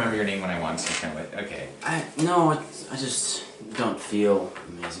never remember your name when I want to. Okay. I just don't feel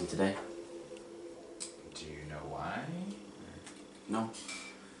amazing today. Do you know why? No.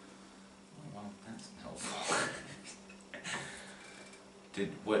 Well, that's helpful.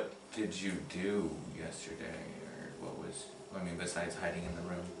 What did you do yesterday, or what was? I mean, besides hiding in the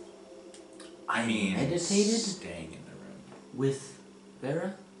room. I mean, meditated staying in the room. with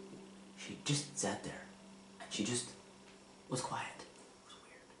Vera. She just sat there. And she just was quiet. It was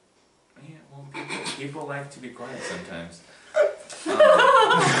weird. Yeah, well, people like to be quiet sometimes.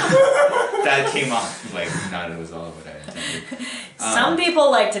 That came off like not at all what I intended. Some people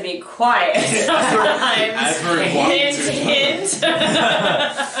like to be quiet sometimes. As we're walking Hint, through hint.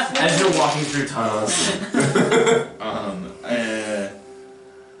 As you're walking through tunnels.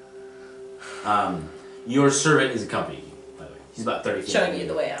 Your servant is accompanying you, by the way. He's about 30 feet Showing away. you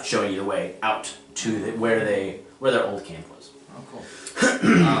the way out. Showing you the way out to where their old camp was. Oh, cool.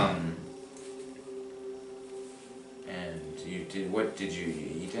 And did you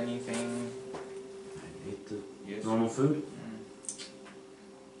eat anything? I ate the Yes. normal food.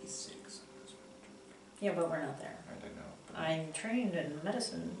 He's sick, so that's Yeah, but we're not there. I don't know. I'm trained in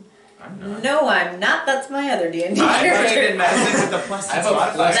medicine I'm not. No, I'm not. That's my other D&D I'm character. traded medicine with the plus I have 6 a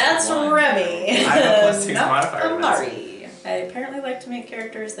modifier. That's one. Remy. I have a plus 6 Not modifier to Amari. I apparently like to make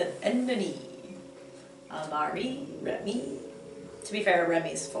characters that end in E. Amari, Remy. To be fair,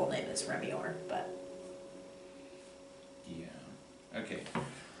 Remy's full name is Remy Orr, but... Yeah. Okay.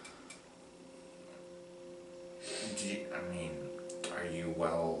 I mean, are you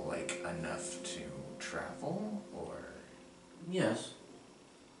well, like, enough to travel, or Yes.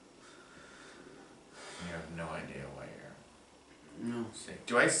 you have no idea why you're No. sick?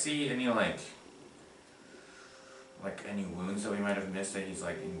 Do I see any, like any wounds that we might have missed that he's,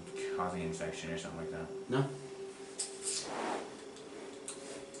 like, causing infection or something like that? No.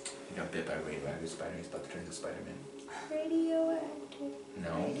 He got bit by a radioactive spider, he's about to turn into Spider-Man. Radioactive.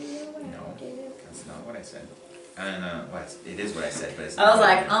 No, that's not what I said. Well, it is what I said, but it's I not. was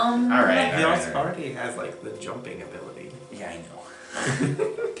like, Alright, He alright. already has like the jumping ability. Yeah, I know.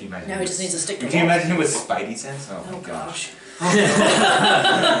 Can you imagine? Now he just needs to stick to Can you walls. imagine him with Spidey sense? Oh, my gosh.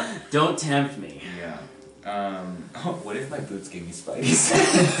 Don't tempt me. Yeah. What if my boots gave me Spidey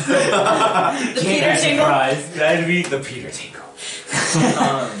sense? The Peter Tingle. That'd be the Peter Tingle.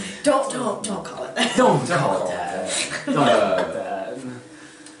 Don't call it that. Don't call it that. Don't call it that.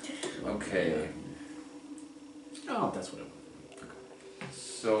 Okay. Oh, that's what it was.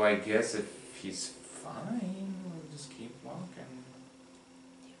 So I guess if he's fine, we'll just keep walking.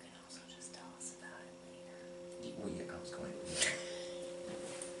 You can also just tell us about it later. Well, yeah, I was going.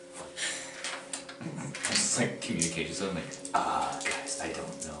 It's like communication, so I'm like, guys, I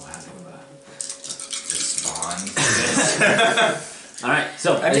don't know how to respond to this. Alright,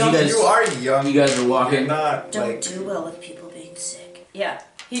 so I as mean, you guys, you are young. you guys are walking. You're not Don't like. do well with people being sick. Yeah.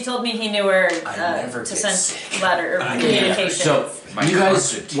 He told me he knew where I never to get send sick. letter or communication. So My you guys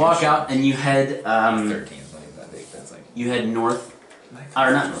constitution. walk out and you head 13 is not even that big, that's like you head north, Like,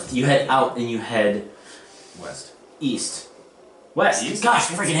 or not north. You head out and you head west. east, west. East? Gosh,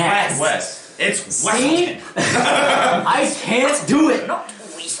 freaking heck! West. It's See? West. I can't do it. Not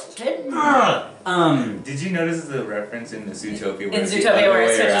Weaselton. Did you notice the reference in the Zootopia? In Zootopia where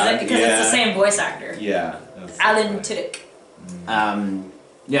it switches it because it's the same voice actor. Yeah. Alan Tudyk.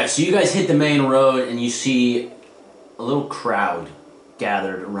 Yeah, so you guys hit the main road and you see a little crowd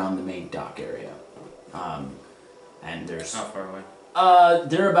gathered around the main dock area. And there's How far away?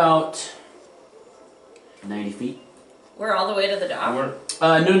 they're about 90 feet. We're all the way to the dock.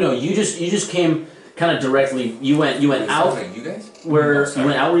 No, you just came kind of directly. You went out Like you guys? where Oh, you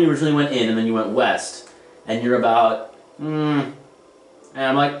went out where you originally went in, and then you went west, and you're about and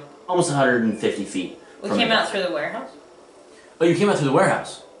I'm like almost 150 feet. We from came the out dock. through the warehouse. Oh, you came out through the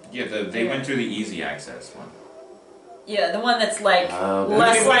warehouse. Yeah, they went through the easy access one. Yeah, the one that's like Okay.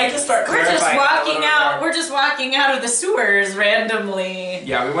 less We need like to start we're just clarifying that a walking little out. more. We're just walking out of the sewers randomly.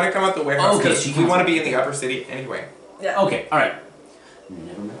 Yeah, we want to come out the warehouse Okay, because so you we can- want to be in the upper city anyway. Yeah. Okay, all right.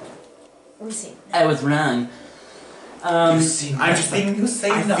 Never mind. Let me see. I was wrong. I'm just thinking, you say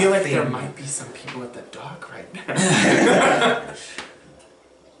I feel like nothing. there might be some people at the dock right now.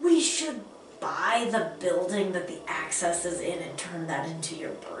 We should buy the building that the access is in and turn that into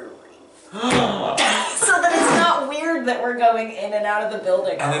your brewery. So that it's not weird that we're going in and out of the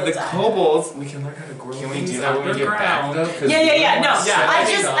building all And then the the time. kobolds, we can learn how to grow Can we things do that when we get back underground. though? 'Cause Yeah. No. we Yeah,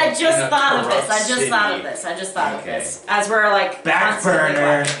 I just in a thought of this. corrupt I just city. thought of this. I just thought of Okay. this. As we're like Back constantly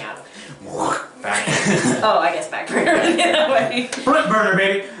burner. walking out. Back. Oh, I guess back burner that way. Front burner,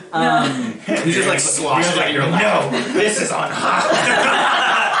 baby. He's just like sloshing You're at your like, lap. no, this is on hot.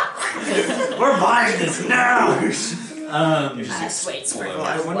 We're buying this now. This waits for Well,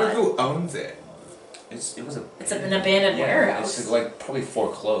 I wonder who owns it. It was a. It's an abandoned Yeah, warehouse. It's like probably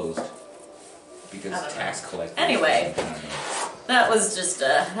foreclosed because I don't know. tax collectors. Anyway. I don't know. That was just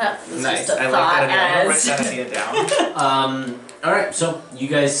a Nice. just a I like thought that idea. Write as that idea down. All right. So you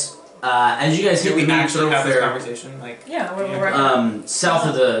guys, as you guys hit Do we the main actually have this thoroughfare, conversation? Like, yeah, we're Yeah. working. south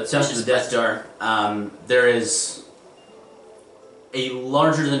of the Death Star, there is a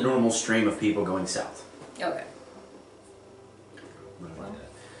larger than normal stream of people going south. Okay.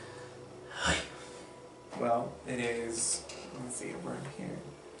 well, it is. Let's see, we're in here.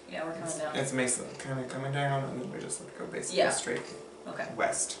 Yeah, we're coming down. It's Mesa, kind of coming down, and then we just have to go basically Yeah. straight Okay.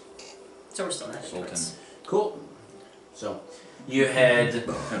 west. So we're still headed Sultan. towards. Cool. So you head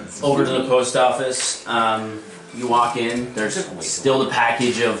over to the post office. You walk in. There's still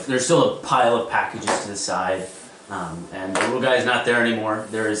there's still a pile of packages to the side, and the little guy's not there anymore.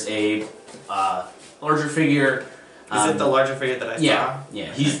 There is a larger figure. Is it the larger figure that I saw? Yeah.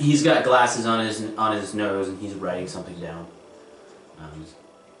 He's got glasses on his nose, and he's writing something down.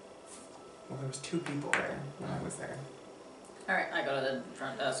 Well, there was two people there when I was there. Alright, I go to the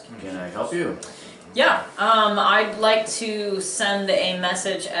front desk. Can I help you? Yeah, I'd like to send a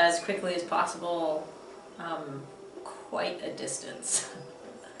message as quickly as possible, quite a distance.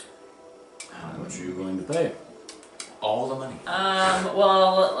 How much are you willing to pay? All the money.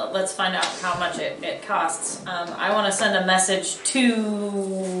 Well, let's find out how much it costs. I want to send a message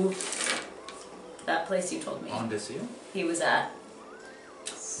to that place you told me On to see you? he was at.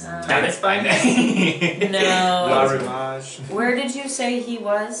 That's by name. La No. Rivage. Where did you say he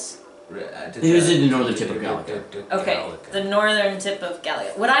was? He was in the northern tip of Gallica. Okay, the northern tip of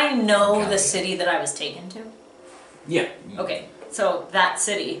Gallia. Would I know the city that I was taken to? Yeah, Okay, so that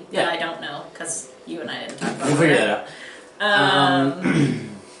city that Yeah. I don't know, because you and I didn't talk about we'll figure that out.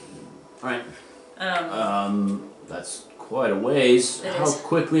 Alright. That's quite a ways. It How is.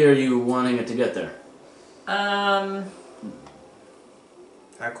 quickly are you wanting it to get there?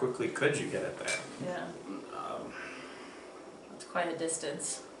 How quickly could you get it there? Yeah, it's quite a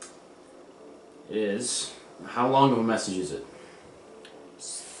distance. It is. How long of a message is it?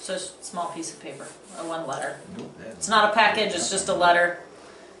 It's just a small piece of paper, or one letter. Nope, It's not a package, it's just a letter.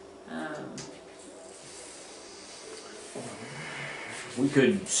 We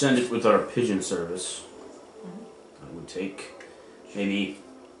could send it with our pigeon service. It would take maybe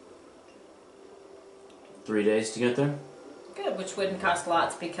 3 days to get there. Good, which wouldn't cost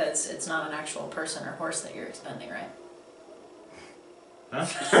lots because it's not an actual person or horse that you're expending, right?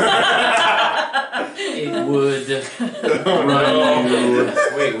 It would run you.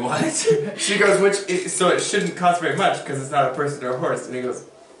 Wait, what? She goes, so it shouldn't cost very much because it's not a person or a horse. And he goes,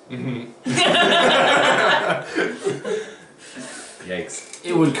 Yikes.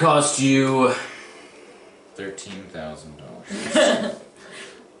 It would cost you. $13,000.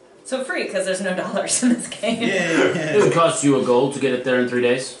 So free, because there's no dollars in this game. It would cost you a gold to get it there in 3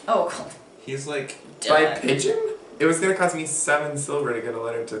 days. Oh, cool. he's like, by Done. pigeon? It was going to cost me 7 silver to get a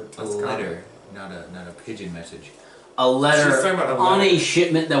letter to A Tuscany. letter, not a pigeon message. A letter She's talking about a on letter. a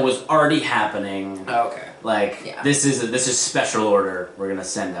shipment that was already happening. Oh, okay. Like Yeah. this is special order. We're gonna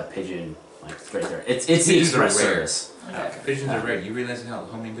send a pigeon like right there. It's the Pigeons are express rare. service. Okay. Pigeons are rare. You realize how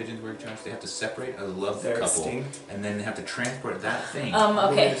homing pigeons work, Josh? They have to separate a love They're couple, extinct. and then they have to transport that thing. all the way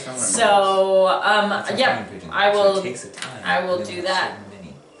Okay, to somewhere else. so, That's how yeah, homing pigeons I work, so will, it takes a time. I will and they do have that. so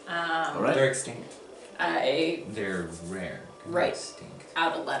many. Alright. They're extinct. They're rare. They're Right. extinct.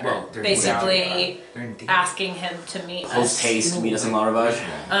 out a letter, Well, they're basically They're endangered. asking him to meet Post us. haste, meet us in La Ravage.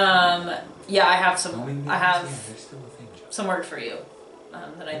 Yeah, I have some, Homing I pigeons, have yeah, they're still a thing, Josh. some work for you,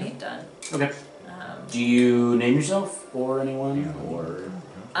 that I need done. Okay. Do you name yourself or anyone or?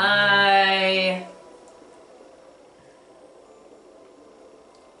 I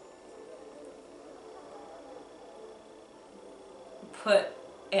put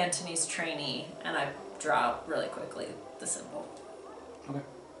Antony's trainee and I draw really quickly the symbol. Okay.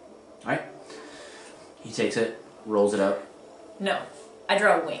 All right. He takes it, rolls it up. No, I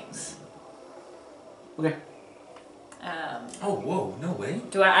draw wings. Okay. Oh, whoa, no way.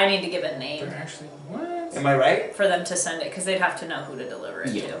 Do I need to give a name They're actually, what? Am I right? for them to send it? Because they'd have to know who to deliver it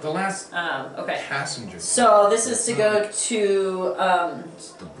Yeah. to. The last Okay. passenger. So this is to go to,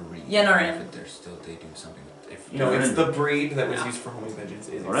 It's the breed. Yenarin. But they're still, they do something. If No, it's Alright. the breed that was used for homing pigeons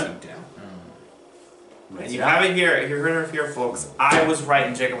is Alright. extinct now. Right. And you have it here. You heard it here, folks. I was right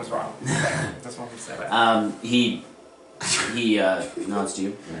and Jacob was wrong. That's what we said. He nods to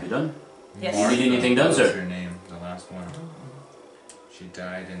you. Are you done? yes. You need anything done, What sir? was her name? The last one. She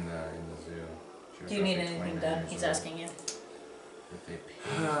died in the zoo. She was Do you need roughly anything 29 done? years He's old. asking you. With a pain,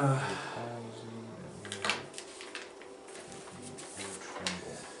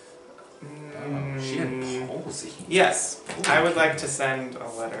 Oh, she had palsy. Yes, I would like to send a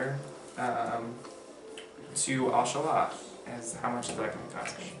letter to Al Shalah as how much is that going to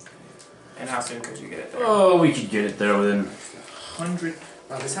cost me, and how soon could you get it there? Oh, we could get it there within. 100.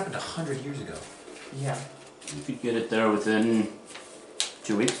 Wow, this happened 100 years ago. Yeah. You could get it there within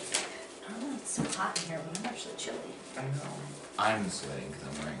 2 weeks. Oh, it's so hot in here, but I'm actually chilly. I know. I'm sweating because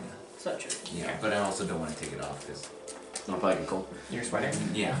I'm wearing a. So true. Yeah, but I also don't want to take it off because. Not if I get cold. You're sweating.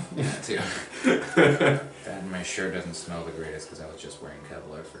 Yeah, that too. And my shirt doesn't smell the greatest because I was just wearing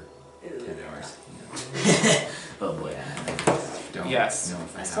Kevlar for 10 hours. Oh boy. Don't Yes. know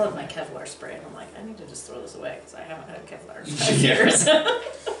if I I still have have my Kevlar spray, and I'm like, I need to just throw this away because I haven't had Kevlar in Yeah. 5 years.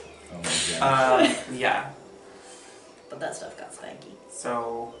 Oh my god. Yeah. But that stuff got stanky.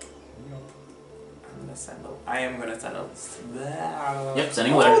 So I'm gonna send a. I am gonna send a. Yep,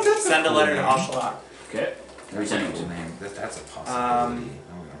 sending a letter. Send a letter to Al Shalah. Okay. Who's sending it to? name. That's a possibility. I'm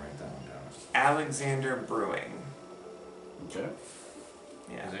gonna write that one down. Alexander Brewing. Okay.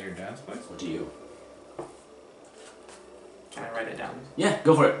 Yeah. Is that your dad's place? What do you? Can I write it down? Yeah,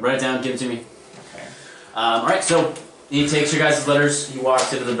 go for it. Write it down. Give it to me. Okay. All right. So he takes your guys' letters. He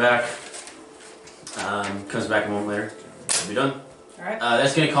walks into the back. Comes back a moment later. We'll be done. All right.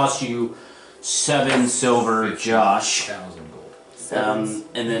 That's going to cost you 7 silver, Josh. 1,000 gold.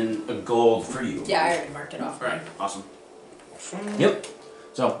 And then a gold for you. Yeah, I already marked it off. Alright, awesome. Yep.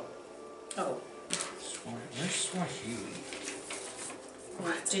 So, Oh. Where's Swahili?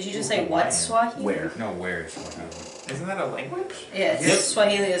 Did you just say what Swahili? where? No, where is Swahili? Isn't that a language? Yes, Yep.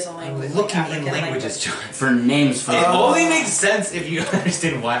 Swahili is a language. Looking like in African languages, language. John. For names for It the only makes sense if you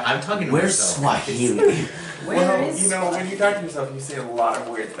understand why I'm talking to Where's myself. Swahili? Where well, is you know, when Swahili? you talk to yourself, you say a lot of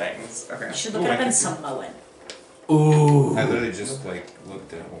weird things. Okay. You should look it up in Samoan. Ooh. I literally just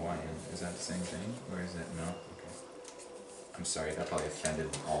looked at Hawaiian. Is that the same thing? Or is it no? Okay. I'm sorry, that probably offended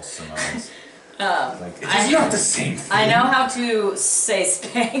all Samoans. It's not the same thing. I know how to say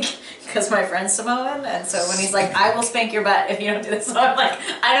spank because my friend's Samoan, and so when he's like, "I will spank your butt if you don't do this," so I'm like,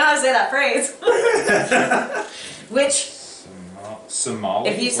 I know how to say that phrase. Which, Somali?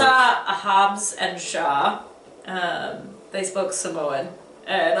 if you saw Hobbs and Shaw, they spoke Samoan,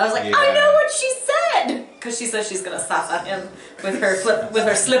 and I was like, Yeah. I know what she said because she says she's gonna sasa him with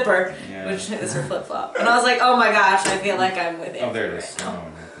her slipper, Yeah. which is her flip flop, and I was like, oh my gosh, I feel like I'm with it. Oh, there it is. right now.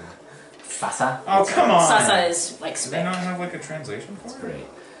 Samoan. Sasa. Oh, come on! Sasa is like Do they not spank. have like a translation for it? Great.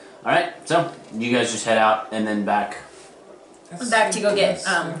 Alright, so you guys just head out and then back. That's Back to go get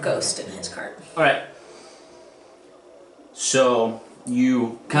so Ghost in his cart. Alright. So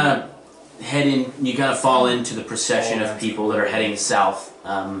you kind of head in, you kind of fall into the procession of people that are heading south.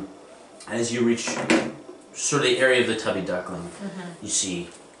 As you reach sort of the area of the Tubby Duckling, you see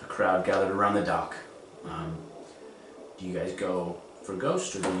a crowd gathered around the dock. Do you guys go for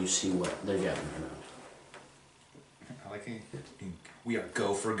Ghost, or do you see what they're gathering around? I like it. We are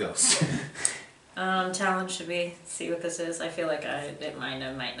go for ghost. Talon, should we see what this is? I feel like I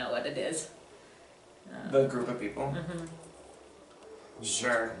might know what it is. The group of people. Mhm.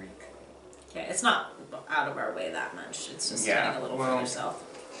 Sure. Okay, it's not out of our way that much. It's just Yeah, getting a little well- further south.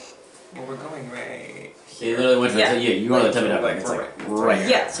 Well, we're going right They literally went to Yeah. you go to the Tubby Like, Duckling. It's like right- right there.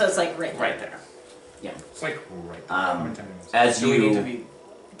 Yeah, so it's like right there. right there. It's like right there. Um, How many times? As Do we need to you be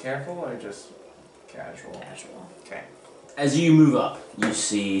careful or just casual? Casual. Okay. as you move up, you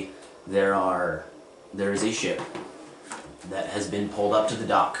see there is a ship that has been pulled up to the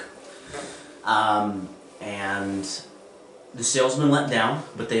dock, and the sails have been let down,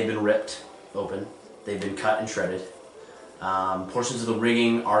 but they've been ripped open. They've been cut and shredded. Portions of the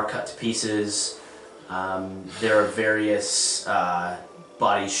rigging are cut to pieces. There are various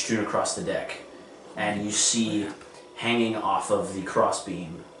bodies strewn across the deck, and you see hanging off of the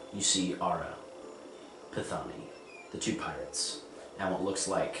crossbeam, you see Ara, Pithani, the 2 pirates, and what looks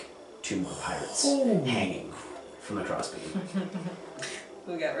like 2 more pirates hanging from the crossbeam.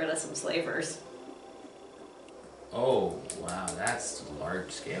 We got rid of some slavers. Oh, wow, that's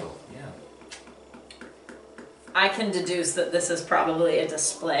large scale. Yeah. I can deduce that this is probably a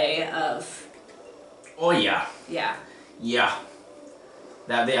display of, Oh yeah, yeah. yeah.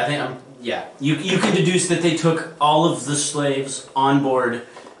 You can deduce that they took all of the slaves on board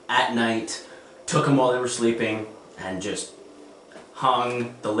at night, took them while they were sleeping, and just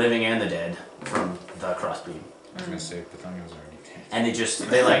hung the living and the dead from the crossbeam. I was gonna say Pathania was already dead. And they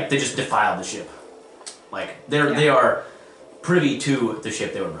just defiled the ship. Like they are privy to the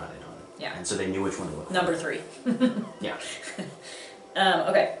ship they were riding on. Yeah. And so they knew which one to look for. Number 3. Yeah.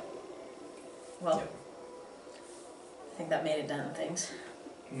 Okay. Well, Yep. I think that made it done things.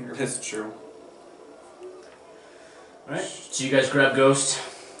 That's true. Alright. So you guys grab Ghost.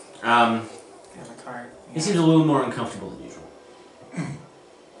 Yeah, the card. He seems a little more uncomfortable than usual.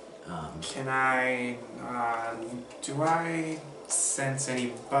 Can I, do I sense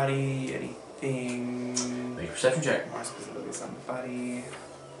anybody, anything? Make a perception check. More specifically somebody.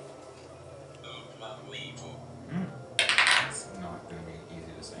 It's not gonna be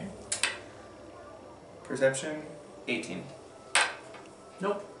easy to say. Perception, 18.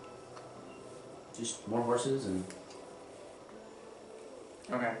 Nope. Just more horses and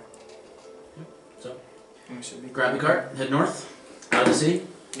Okay. so We should be grab the cart, head north, out of the city.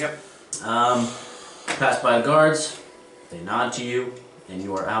 Yep. Pass by the guards, they nod to you, and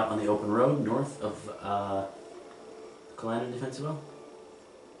you are out on the open road north of Kalana Defensive.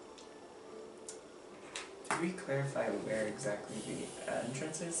 Did we clarify where exactly the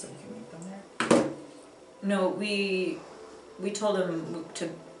entrance is so we can meet them there? No, we told him to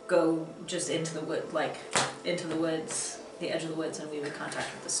go just into the wood, into the woods, the edge of the woods, and we would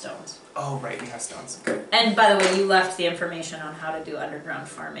contact with the stones. Oh, right, we have stones. Good. And by the way, you left the information on how to do underground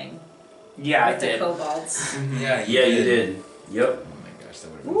farming Yeah, I with the did. kobolds. Mhm. Yeah, Yeah, you did. Yep. Oh my gosh, that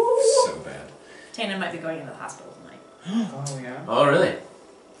would have been so bad. Tana might be going into the hospital tonight Oh yeah. Oh, really?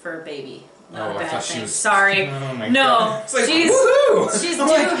 for a baby. Oh, Not a I bad thought she thing. was- Sorry. Oh my No, god. It's like, she's woohoo! she's I'm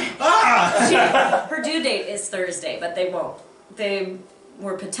due. like, ah! Her due date is Thursday, but they won't. They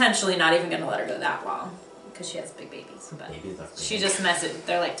were potentially not even going to let her go that long because she has big babies. But Maybe that's she just messaged.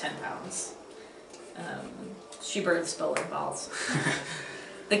 They're like 10 pounds. She births bowling balls.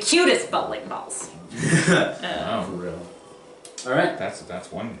 The cutest bowling balls. Oh, For real. All right.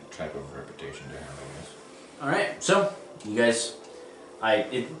 that's one type of reputation to have, I guess. All right. So you guys,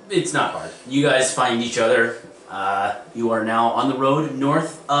 it's not hard. You guys find each other. You are now on the road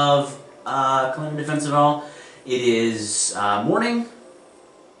north of Clinton Defensive Hall. It is morning,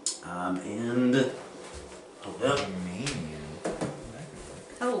 and hold up.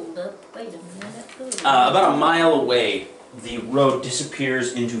 Hold up, wait a minute. About a mile away, the road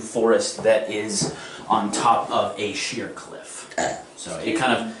disappears into forest that is on top of a sheer cliff. So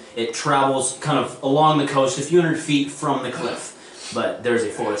it travels kind of along the coast, a few hundred feet from the cliff, but there's a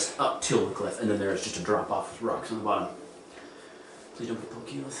forest up to the cliff, and then there's just a drop off with rocks on the bottom. Please don't get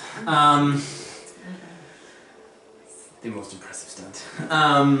pokey with. The most impressive stunt.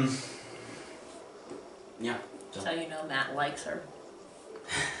 Yeah. That's how you know Matt likes her.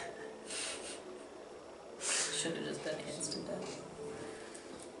 Should have just been instant death.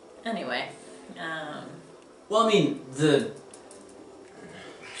 Anyway, Well, I mean, she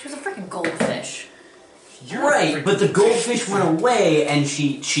was a freaking goldfish. right, but the goldfish went away, and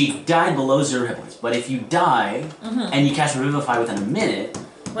she died below 0 hit points. But if you die and you cast Revivify within a minute,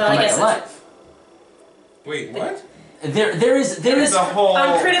 Well, come I back guess to life. Wait, what? There is The whole...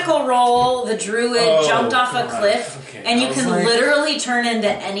 on critical roll, the druid Oh, jumped off a God. cliff, Okay, and you I was can like- literally turn into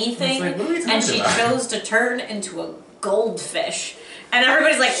anything. I was like, what are we And talking she about? chose to turn into a goldfish, and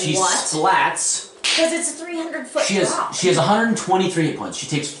everybody's like, she "What?" splats. Because it's a 300-foot She has drop. 123 hit points. She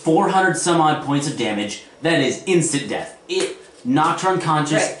takes 400 some odd points of damage. That is instant death. It knocked her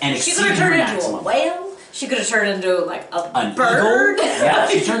unconscious Right. and She could exceeded have her turned into a maximum. whale. She could have turned into like a An bird. eagle? Yeah,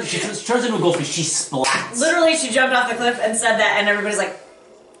 she turns into a goldfish. She splats. Literally, she jumped off the cliff and said that, and everybody's like,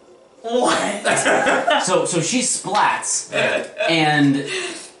 "What?" So she splats, and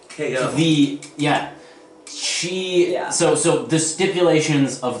So the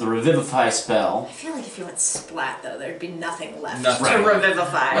stipulations of the Revivify spell. I feel like if you went splat, though, there'd be nothing left Nothing. to Right.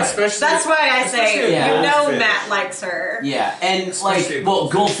 revivify. Right. Especially- That's why I say, especially a you know goldfish. Matt likes her. Yeah, and Especially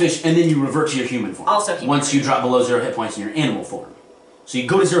goldfish, and then you revert to your human form. Also human. Once you drop below 0 hit points in your animal form. So you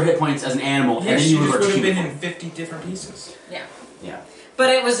go to 0 hit points as an animal, Yeah, and then she you just revert would to have human been form. in 50 different pieces. Yeah. Yeah. But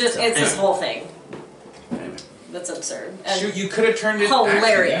it was just, So, it's this anyway. whole thing. That's absurd. And Shoot, you could have turned it... hilarious.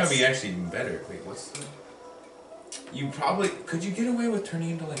 Actually, that would be actually even better. Wait, what's the... You probably... Could you get away with turning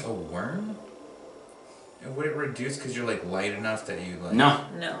into, like, a worm? And would it reduce because you're, like, light enough that you, like... No.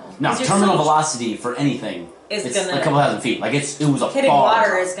 No. No, 'Cause you're terminal so- velocity for anything. Is It's gonna- like a couple thousand feet. Like it was a Hitting far water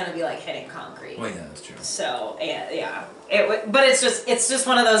drop. is going to be like hitting concrete. Well, yeah, that's true. So, yeah. But it's just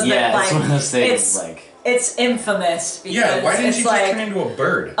one of those Yeah, that, like, it's one of those things. it's, Like it's infamous because Yeah, why didn't it's you like, just turn into a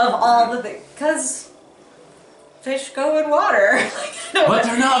bird? of all the things, because fish go in water. but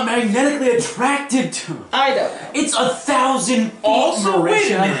they're not magnetically attracted to. I don't know. It's 1,000 feet, Also,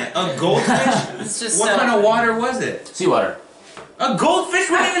 wait a Marisha. minute. A goldfish? It's just What so kind of funny. water was it? Seawater. A goldfish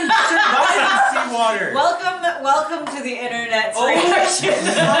wouldn't even survive in seawater. Welcome to the internet's Oh reaction.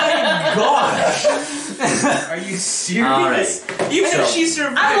 my gosh! Are you serious? Alright. Even if So- she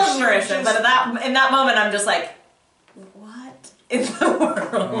survived, I love she would Marisha, just- but in that moment, I'm just like, what in the world?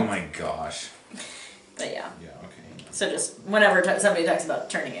 Oh my gosh. But yeah. Yeah. Okay. So just whenever somebody talks about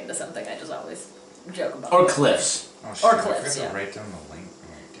turning into something, I just always joke about Or it. cliffs. Oh, Or shit, I cliffs, forgot to yeah. write down the link. Oh,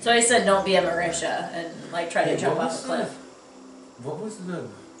 damn. So I said, don't be a Marisha and like try to Hey, jump what off was a cliff. What was the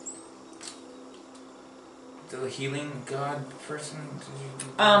healing god person? Did you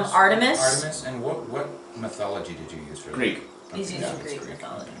use? Artemis. Artemis. And what mythology did you use for that? Greek. He's Okay, using yeah, it's Greek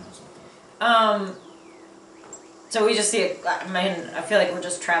mythology. Okay. So we just see it. I mean, I feel like we're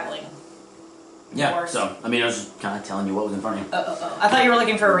just traveling. Yeah. Horse. So I mean, I was just kind of telling you what was in front of you. I thought you were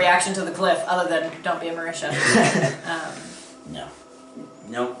looking for a reaction to the cliff, other than "Don't be a Marisha." No.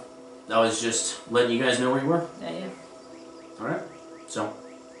 Nope. I was just letting you guys know where you were. Yeah. All right. So,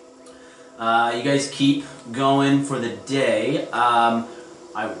 you guys keep going for the day. I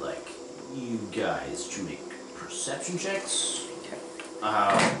would like you guys to make perception checks.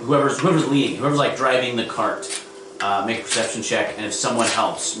 Whoever's leading, whoever's like driving the cart, make a perception check, and if someone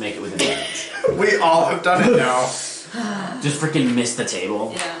helps, make it with advantage. We all have done it now. Just freaking miss the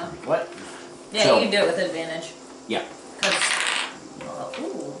table. Yeah. What? Yeah, So- you can do it with advantage. Yeah.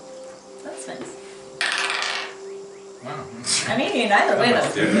 Ooh, that's nice. Wow. I mean, either way,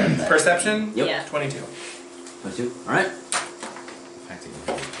 that's good. but- Perception? Yep. Yeah. 22. 22. Alright. The fact that you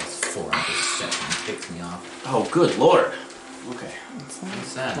have +4 on perception ticks me off. Oh, good lord. Okay.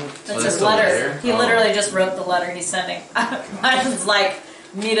 What's that? That's his letter. He literally just wrote the letter he's sending. Mine's like,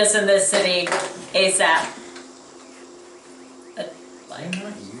 meet us in this city ASAP. Like,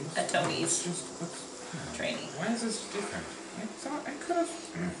 a Tony's trainee. Why is this different? I thought I could have.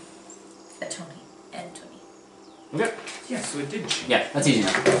 A Tony and Tony. Okay. Yeah, so it did change. Yeah, that's easy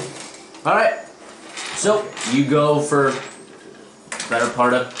enough. Alright. So, you go for better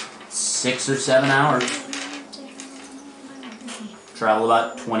part of 6 or 7 hours. Travel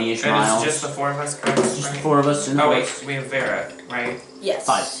about 20-ish And miles. it's just the 4 of us, correct? Just the 4 of us in the Oh boats. wait, we have Vera, right? Yes.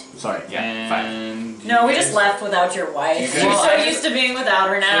 5. Sorry. Yeah, 5. And No, we just left without your wife. You You're guys- so used to being without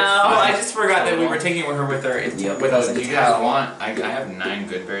her Oh, now. I just forgot that we were taking her with her. Yep. With us Do into you guys town. want? I have 9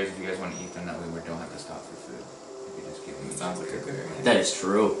 good berries. If you guys want to eat them, that way we don't have to stop for food. We could just give them. Sounds like a good idea. That is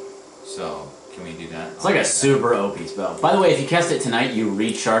true. So can we do that? It's like a super OP spell. By the way, if you cast it tonight, you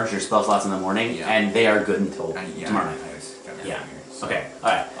recharge your spell slots in the morning, Yeah. and they are good until Yeah, tomorrow night. I just got it Yeah. from here, so. Okay.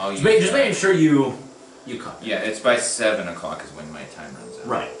 Alright. I'll Just, use just that. making sure you cut. Yeah, it's by 7 o'clock is when my time runs out.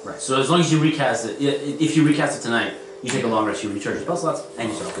 Right, right. So as long as you recast it, if you recast it tonight, you take a long rest, you recharge your spell slots, and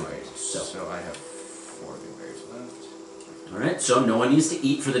you start good berries. So, I have 4 good berries left. all right. So no one needs to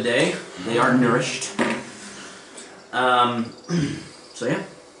eat for the day; they are nourished. So yeah.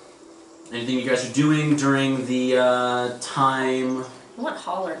 Anything you guys are doing during the time? I want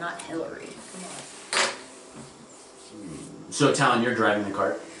Holler, not Hillary. Come on. So Talon, you're driving the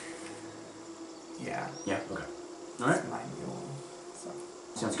cart. Yeah. Yeah. Okay. All right. It's my mule. So.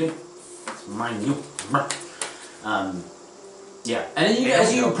 Sounds good. It's mine, you. Yeah, and then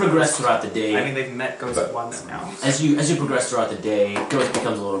as you progress throughout the day, I mean, they've met Ghost once now. as you progress throughout the day, Ghost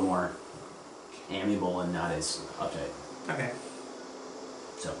becomes a little more amiable and not as uptight. Okay.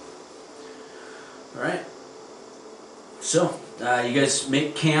 So, all right. So you guys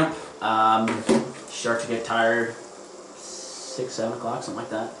make camp. Start to get tired. 6, 7 o'clock, something like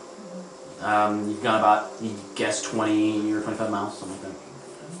that. You've gone about, you guess, 20 or 25 miles, something like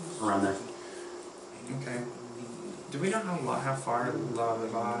that, around there. Okay. Do we know how far La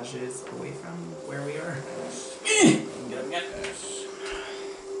Lavage is away from where we are?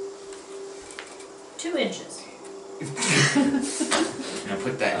 2 inches. And I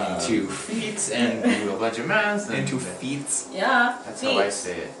put that into feet and do a bunch of math. And Into feet. Yeah. That's feet. how I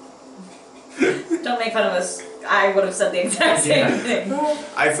say it. Don't make fun of us. I would have said the exact same Yeah. thing.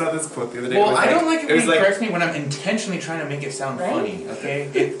 I saw this quote the other day. Well, It was I don't like it when was he corrects me when I'm intentionally trying to make it sound Right? funny, okay?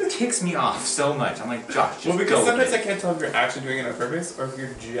 It ticks me off so much. I'm like, Josh, just Well, because go sometimes I with it. can't tell if you're actually doing it on purpose or if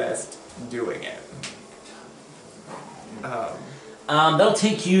you're just doing it. That'll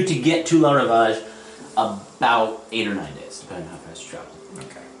take you to get to La Ravage about 8 or 9 days, depending on how fast you travel.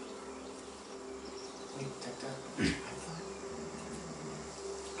 Okay.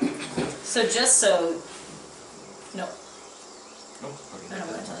 So just so... No. Nope, okay, I don't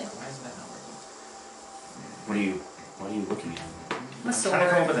wanna tell you. Why is that not working? What are you looking at? What's I'm the trying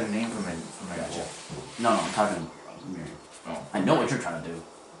to come up word? with a name for my Gotcha. wolf. No, I'm talking. Oh. I know what you're trying to do.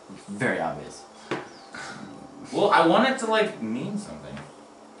 It's very obvious. Well, I want it to like mean something.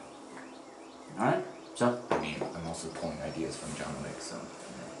 All right. So. I mean, I'm also pulling ideas from John Wick, so.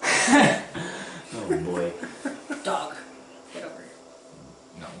 Oh boy. Dog. Get over it.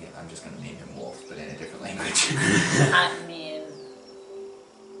 No, yeah, I'm just gonna name him Wolf, but in a different language. I mean...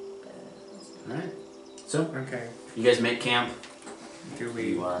 All right. So Okay. you guys make camp. Do we?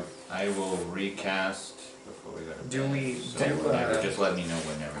 You are. I will recast before we go to Do bed. we So do, whenever, just let me know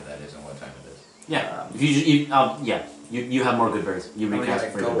whenever that is and what time it is. Yeah. If you have more good birds. You Oh, recast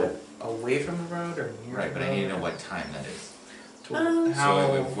yeah, for go your bed. away from the road or near Right, the but I road? need to know what time that is. How?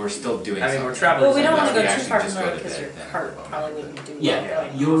 So if we're still doing I mean, something. we're traveling. Well, we don't want to We go too actually far just from go the road to because bed your then. cart probably wouldn't do well Yeah.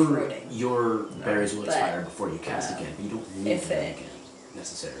 going Your off-roading. berries will But, expire before you cast again, but you don't need if them it- again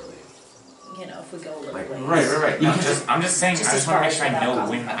necessarily. You know, if we go a little Like, ways. Right. You No, can I'm just saying, Just I as just want far to make as sure I without know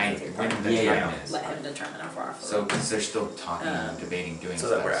causing when conflict with your when the Yeah, time yeah. is. Let him determine how far off. So, because they're still talking and debating doing So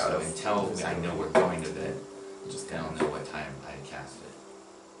stuff, that we're out so of- until I know we're going to bed, just then I'll know what time I cast it.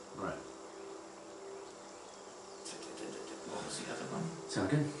 Right. What was the other one? Sound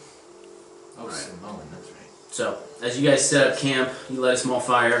good? Oh, Samoan, that's right. So, as you guys set up camp, you light a small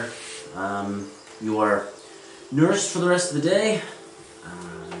fire. You are nourished for the rest of the day.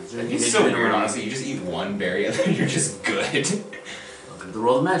 Is there anything It's that so you're weird, doing? honestly. You just eat one berry and then you're just good. Welcome to the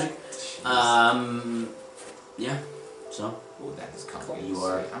world of magic. Yeah. So, Oh, that is complicated. You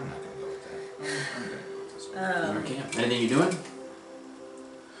are- I'm not gonna go with that. I'm gonna go with this one. in your camp. Anything you're doing?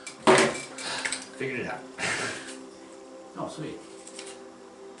 Figured it out. Oh, sweet.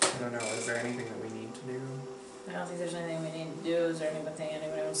 I don't know, is there anything that we need to do? I don't think there's anything we need to do. Is there anything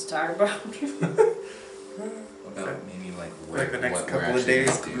anybody wants to talk about? About maybe like Like the next what couple we're of days,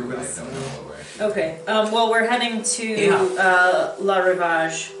 actually gonna do. I Rubens. don't know what we're actually Okay. Well, we're heading to La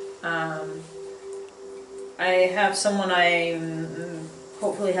Rivage. I have someone I'm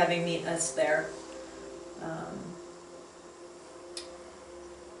hopefully having meet us there.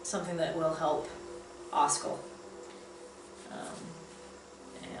 Something that will help Oskel.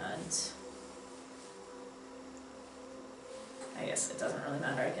 And I guess it doesn't really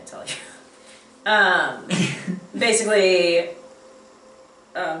matter, I can tell you. Basically,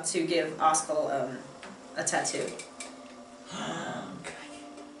 to give Oskel a tattoo.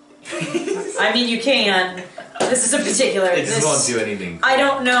 I mean, you can. This is a particular. It just won't do anything. I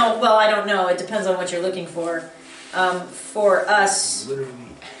don't know. Well, I don't know. It depends on what you're looking for. For us, Literally.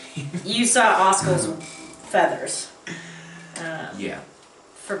 you saw Oskel's feathers. Yeah.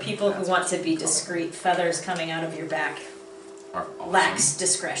 For people who want to be discreet, feathers coming out of your back Are awesome. lacks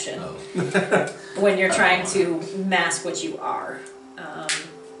discretion Oh. when you're trying to mask what you are.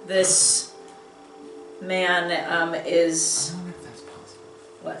 This man is. I wonder if that's possible.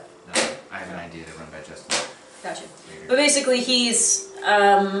 What? No, I have an idea to run by Justin. Gotcha. Later. But basically, he's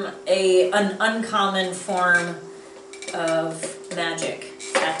an uncommon form of magic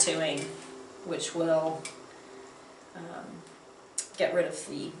tattooing, which will get rid of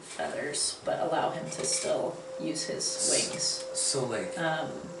the feathers, but allow him to still use his wings. So like,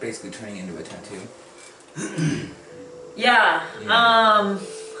 basically turning into a tattoo. Yeah. Yeah.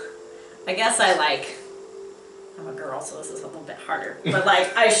 I guess I'm a girl, so this is a little bit harder. But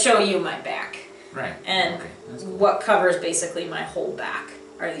like, I show you my back. Right. And okay. That's cool. what covers basically my whole back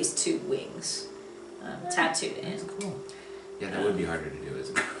are these two wings tattooed in. That's cool. Yeah, that would be harder to do,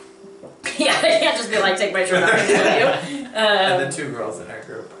 isn't it? Yeah, I can't just be like, take my shirt off and show you. And the two girls in our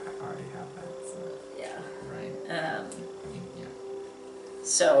group already have that, so. Yeah. Right. Um, I mean, yeah.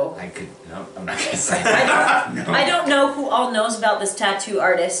 so I could. No, I'm not gonna say I that. don't, I don't know who all knows about this tattoo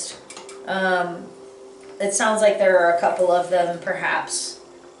artist. It sounds like there are a couple of them, perhaps.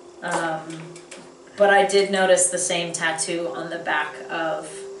 But I did notice the same tattoo on the back of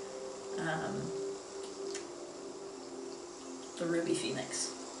the Ruby Phoenix.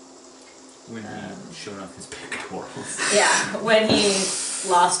 When he showed off his pectorals. Yeah, when he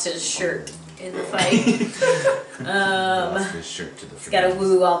lost his shirt in the fight. Lost his shirt to the He's gotta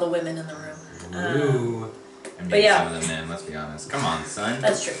woo all the women in the room. Woo. And but maybe yeah. some of the men, let's be honest. Come on, son.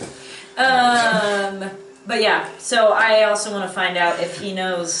 That's true. But yeah, so I also want to find out if he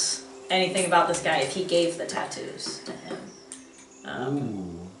knows anything about this guy, if he gave the tattoos to him.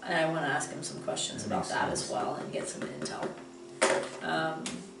 Ooh. And I want to ask him some questions That about makes that sense. as well and get some intel.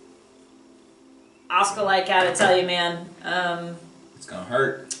 Oscar, I gotta tell you, man. It's gonna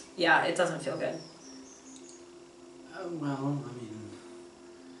hurt. Yeah, it doesn't feel good. Well, I mean,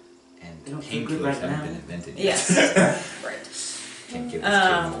 And They don't feel good painkillers right haven't now. been invented yet. Yes. Right. Can't give this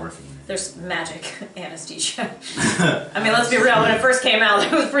kid morphine. There's magic anesthesia. I mean, let's be real. When it first came out,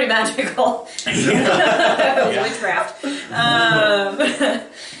 it was pretty magical. It was witchcraft.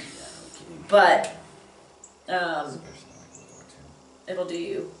 But Especially like World War II. it'll do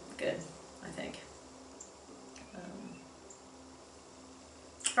you good, I think.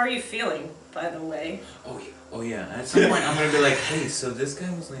 How are you feeling, by the way? Oh yeah. Oh yeah. At some point, I'm gonna be like, hey, so this guy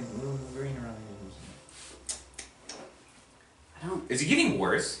was like green around here. I don't. Is he getting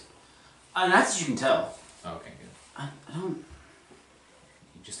worse? That's what you can tell. Oh, okay, good. I don't.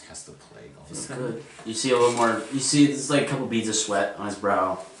 He just has the plague all of a It's sudden. good. You see a little more. You see, it's like a couple beads of sweat on his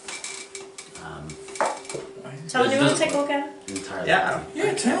brow. Tell me, you want to take a look at it? Entirely. Yeah.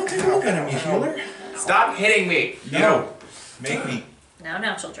 Yeah, take a look at him, you healer. Stop hitting me! No. Make me.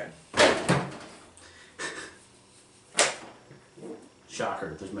 Now, children.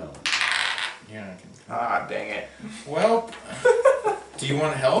 Shocker. There's metal. Yeah. Ah, dang it. Well, do you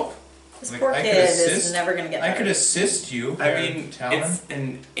want help? This Like, poor I could kid is assist- never gonna get I better. could assist you. I mean, Talon. it's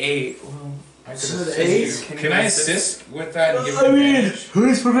an 8. Well, I could Is it assist eight? you. Can Can you I assist? assist with that and give I you mean, advantage?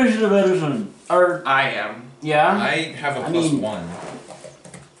 who's proficient of medicine? Or I am. yeah, I have a I plus mean- 1.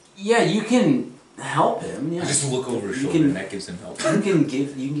 yeah, you can help him. Yeah, I just look over his You shoulder can- and that gives him help. you can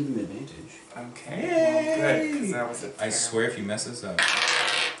give him advantage. Okay, well, good, because that was a I swear if he messes up.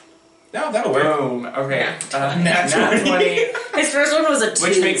 No, that'll work. Boom. Okay. Nat Nat 20, His first one was a 2.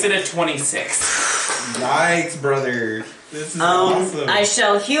 which makes it a 26. Yikes, brother. This is I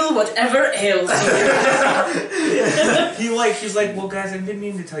shall heal whatever ails you. He's like, well, guys, I didn't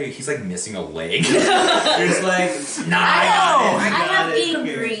mean to tell you. He's like missing a leg. He's like, nah, I got it. I have Come been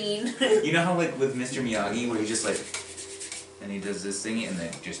here. green. You know how like with Mr. Miyagi, where he just like and he does this thingy, and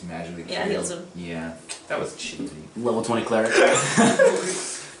then just magically Yeah, kills heals him. Yeah, that was cheesy. Level 20 cleric.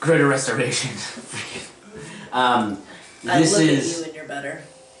 Greater restoration. I This look is. at you and you're better.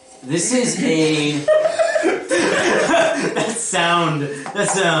 This is a. that sound.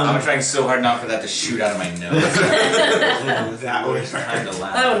 I'm trying so hard not for that to shoot out of my nose. That was kind of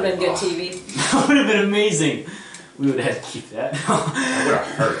loud. That would have been good TV. That would have been amazing. We would have had to keep that. That would have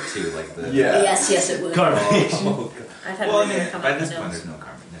hurt too, like the. Yeah. Yes, it would. Garbage. Oh, God. I've had Well, I my hair mean, come by out this my point, nose. there's no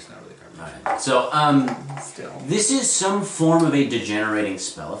carbon. There's not really carbon. Alright. So, Still. this is some form of a degenerating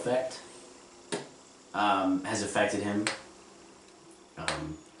spell effect. Has affected him.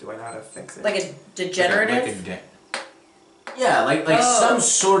 Do I know how to fix it? Like a degenerative? Yeah, like some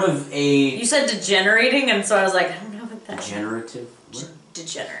sort of a You said degenerating, and so I was like, I don't know what that is. degenerative. What?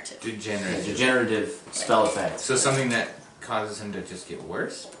 Degenerative. Yeah, Degenerative. degenerative spell effect. So something that causes him to just get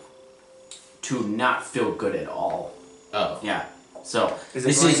worse? To not feel good at all. Oh. Yeah. So Is it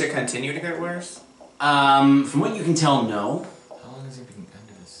this going is to continue to get worse? from what you can tell, no. How long has he been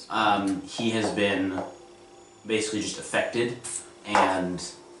under this? He has been basically just affected, and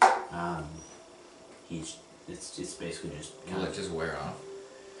it's basically just Will kind it of, just wear off?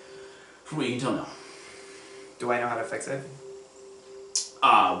 from what you can tell, no. Do I know how to fix it?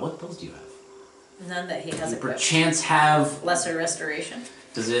 What spells do you have? None that he You has equipped. perchance have. Lesser restoration.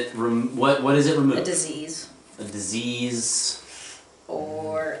 Does it what does it remove? A disease. A disease.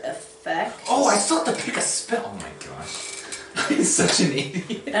 Or effect. Oh, I still have to pick a spell. Oh my gosh. I'm such an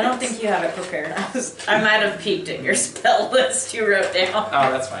idiot. I don't think you have it prepared. I might have peeked at your spell list you wrote down.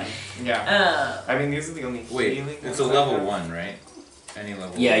 Oh, that's fine. Yeah. I mean, these are the only Wait, healing it's a ones I level have. 1, right? Any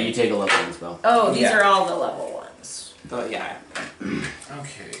level Yeah, 1. you take a level 1 spell. Oh, these Yeah. are all the level ones. Yeah.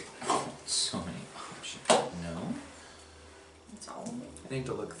 Okay. Oh, so many options. No? That's all. I need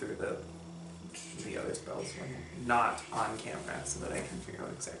to look through the other spells when not on camera so that I can figure out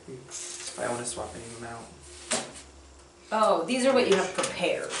exactly if I want to swap any of them out. Oh, these are what you have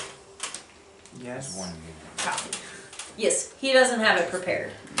prepared. Yes. One. Copy. Yes, he doesn't have it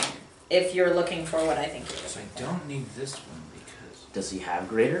prepared. If you're looking for what I think you're So looking I don't need this one because... Does he have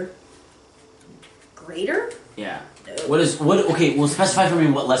greater? for. Greater? Yeah. No. Okay, well specify for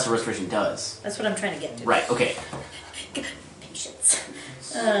me what lesser restoration does. That's what I'm trying to get to. Right, okay. Patience.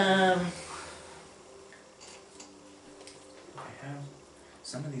 I have...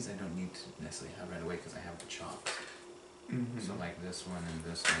 Some of these I don't need to necessarily have right away because I have the chops. Mm-hmm. So like this one and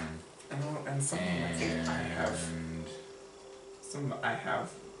this one. Oh, and some of them I think I have. And... Some I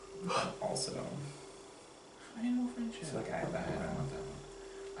have also. Final friendship. So like I have that I don't one. want that one.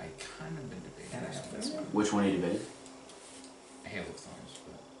 I kind of been debating And I this have one. this one. Which one are you debating? Hail of Thorns,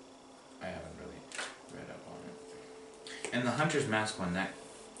 but I haven't really read up on it. And the Hunter's Mask one, that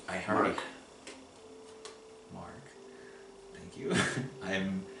I already... Mark. Thank you.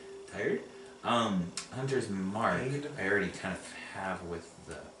 I'm tired. Hunter's Mark, I already kind of have with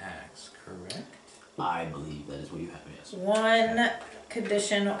the axe, correct? I believe that is what you have, yes. One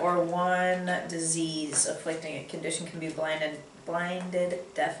condition or one disease afflicting a condition can be blinded,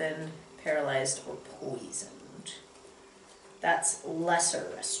 deafened, paralyzed, or poisoned. That's lesser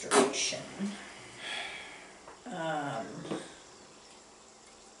restoration.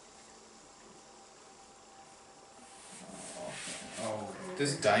 Oh,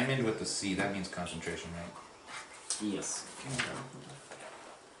 this diamond with the C, that means concentration, right? Yes.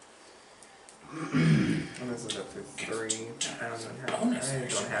 And this is up to 3. I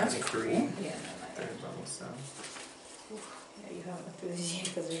don't have any 3 Yeah, no, third level stuff. yeah, you haven't went through these yet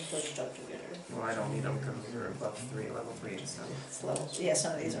because they're supposed to together. Well, I don't need them because they're above 3, level 3 so. It's level. Yeah,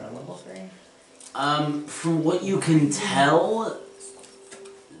 some of these are on level 3. From what you can tell,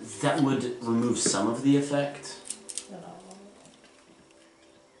 that would remove some of the effect. Not all.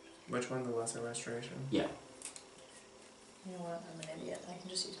 Which one? The lesser restoration? Yeah. You know what? I'm an idiot. I can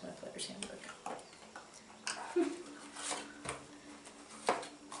just use my player's handbook.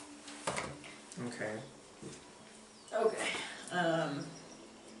 Okay. Okay.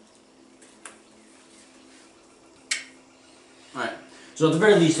 Alright. So at the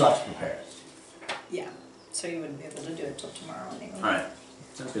very least, you'll have to prepare it. Yeah. So you wouldn't be able to do it till tomorrow anyway. Alright.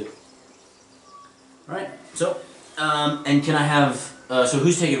 Sounds good. Alright. So, and can I have, so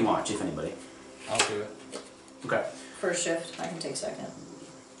who's taking watch, if anybody? I'll do it. Okay. First shift, I can take second.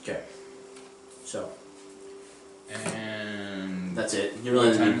 Okay. So, And... that's it. You're What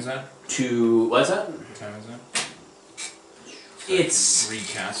really time is that? what's that? What time is that? It's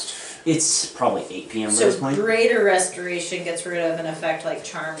Recast. probably 8 p.m. by So this point. greater restoration gets rid of an effect like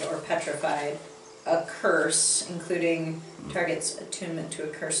charmed or petrified, a curse, including target's attunement to a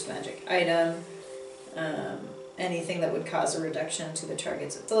cursed magic item, anything that would cause a reduction to the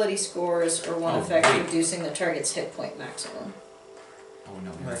target's ability scores, or one effect reducing the target's hit point maximum. Oh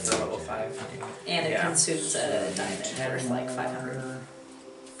no, That's a level 5. And it consumes a diamond worth like 500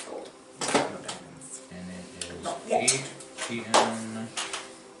 gold. No diamonds. And it is 8 p.m.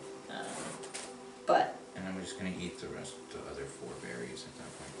 But. And I'm just gonna eat the rest of the other 4 berries at that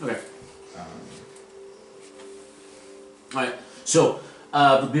Okay. point. Alright, so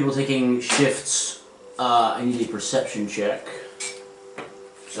for people taking shifts, I need a perception check.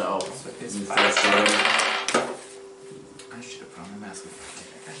 So, It's you 5. first one. I should have brought my mask with me.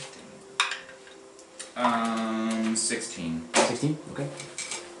 16. 16? Okay.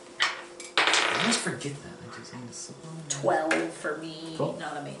 I always forget that. I just need to 12 for me. 12?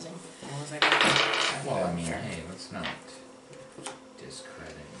 Not amazing. What was I going Well, I mean, hey, let's not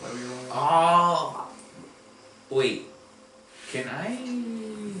discredit. What are we rolling? Oh! Wait. Can I?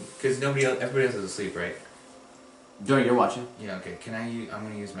 Because everybody else is asleep, right? During your watching? Yeah, okay. Can I? I'm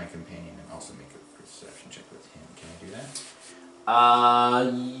going to use my companion and also make a perception check with him. Can I do that?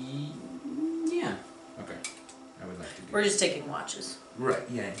 Yeah. Okay. I would like to do We're just taking watches. Right,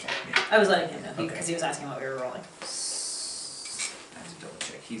 yeah. I was letting him know Okay. because he was asking what we were rolling. I have to double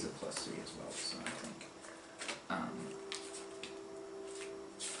check. He's a +3 as well, so I think.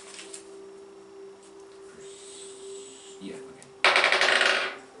 Yeah, okay.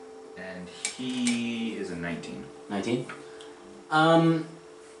 And he is a 19. 19?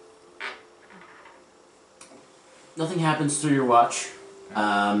 Nothing happens through your watch.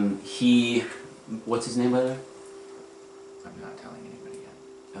 What's his name by the way? I'm not telling anybody yet.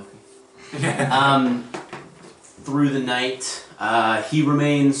 Okay. Through the night, he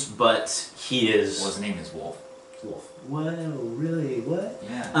remains, but he is... Well, his name is Wolf. Wolf. Whoa, really? What?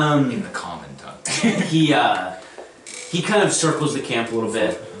 Yeah. In the common tongue. He kind of circles the camp a little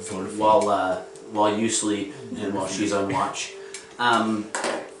bit while you sleep and while she's on watch.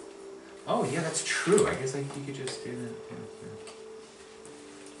 Oh yeah, that's true. I guess you could just do that.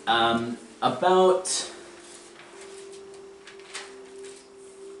 Yeah. About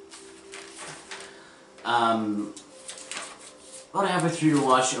halfway through your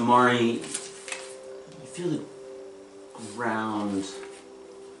watch, Amari, you feel the ground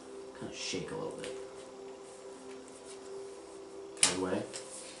kind of shake a little bit. By the way,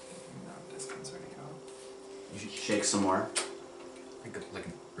 Not disconcerting at all. You should shake some more. like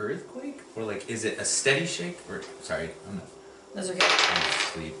an earthquake, or like is it a steady shake? Or sorry, That's okay. I'm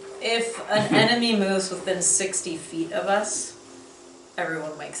asleep. If an enemy moves within 60 feet of us,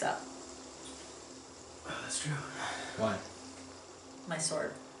 everyone wakes up. Oh, that's true. Why? My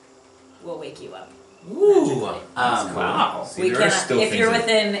sword will wake you up. Ooh. Wow. See, We there are cannot. still If you're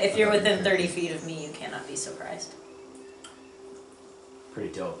things within 30 feet of me, you cannot be surprised.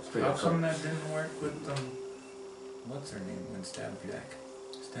 Pretty dope. It's pretty How dope. come that didn't work with what's her name when Stab me back?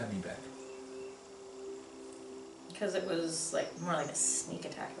 Because it was like more like a sneak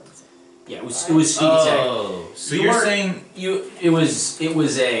attack. Yeah, it was sneak attack. Oh, so you're saying it was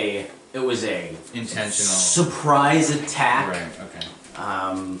a intentional surprise attack. Right. Okay.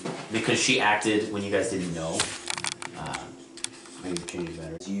 Because she acted when you guys didn't know. Maybe change it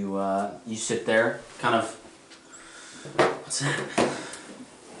better. You sit there, kind of. What's that?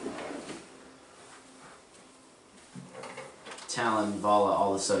 Talon, Vallah,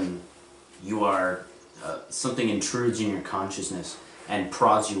 all of a sudden, you are something intrudes in your consciousness and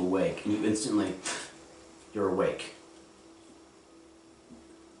prods you awake, and you instantly, you're awake.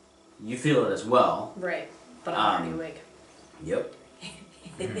 You feel it as well. Right, but I'm already awake. Yep.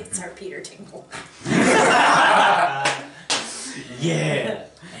 It's our Peter tingle. Yeah.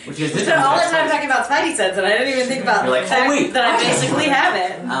 Which is We spent all the time talking about Spidey sense, and I didn't even think about You're like, the fact oh, wait. that I basically have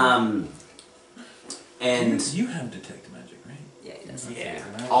it. And You have detect magic, right? Yeah, he does. Yeah.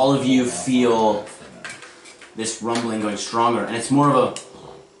 all of you feel this rumbling going stronger, and it's more of a.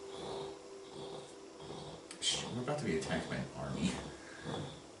 We're about to be attacked by an army.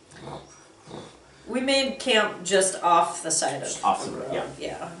 We made camp just off the side of Off the road, yeah.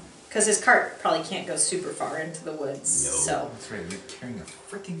 Yeah. Because his cart probably can't go super far into the woods. No. So That's right. We're carrying a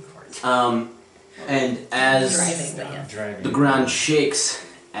freaking cart. And as driving, but yeah. Driving. the ground shakes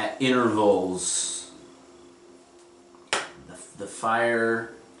at intervals, the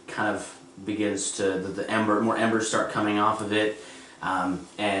fire kind of begins to more embers start coming off of it,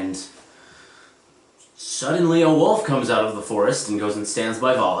 and suddenly a wolf comes out of the forest and goes and stands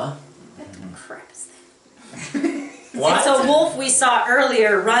by Vallah. What the crap is that? What? It's a wolf we saw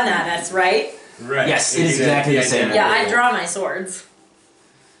earlier run at us, right? Right. Yes, it is exactly the same. Yeah, I draw my swords.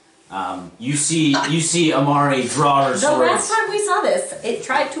 You see Amari draw her The sword. last time we saw this, it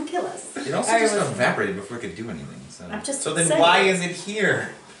tried to kill us. It also just evaporated before it could do anything. So, I'm just So then saying. why is it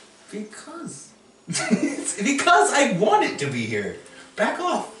here? because because I want it to be here. Back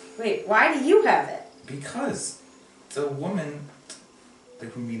off. Wait, why do you have it? Because the woman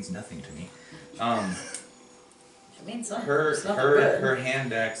who means nothing to me. It means something. Her It's nothing good. her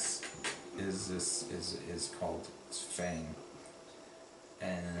hand axe is called Fang.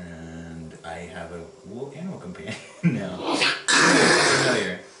 And I have a wool animal companion now.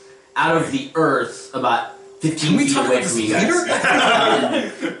 Familiar. Out of the earth, about 15 feet away from you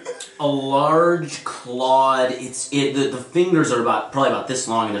guys. A large clawed. The fingers are probably about this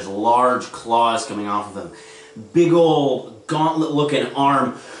long, and there's large claws coming off of them. Big old gauntlet-looking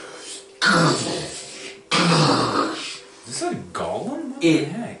arm. Is this a golem? What the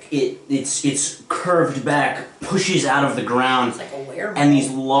heck? It's curved back, pushes out of the ground, It's like a werewolf. and these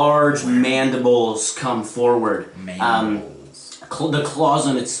large mandibles come forward. Mandibles. The claws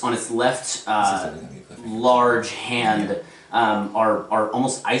on its left large hand are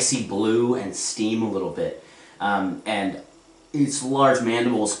almost icy blue and steam a little bit, and its large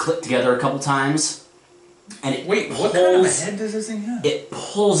mandibles click together a couple times. And it Wait, pulls, what kind of a head does this thing have? It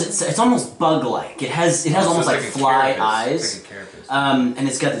pulls it's almost bug-like. It has almost like fly eyes. It's like a carapace. And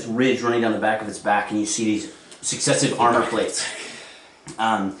it's got this ridge running down the back of its back, and you see these successive armor plates.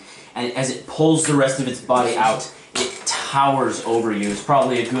 And as it pulls the rest of its body out, it towers over you. It's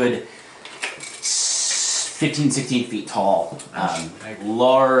probably a good 15, 16 feet tall.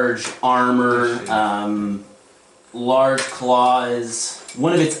 Large armor, large claws.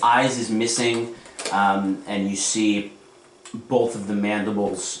 One of its eyes is missing. And you see both of the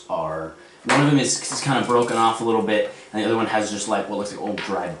mandibles are... One of them is kind of broken off a little bit, and the other one has just like what looks like old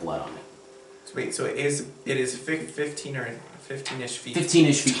dried blood on it. So wait, so it is 15 or 15-ish feet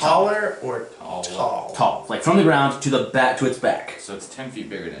 15-ish feet taller or tall? Tall. Like from the ground to the back to its back. So it's 10 feet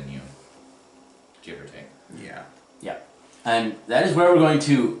bigger than you. Give or take. Yeah. Yeah. And that is where we're going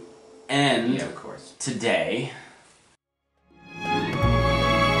to end Yeah, of course. today.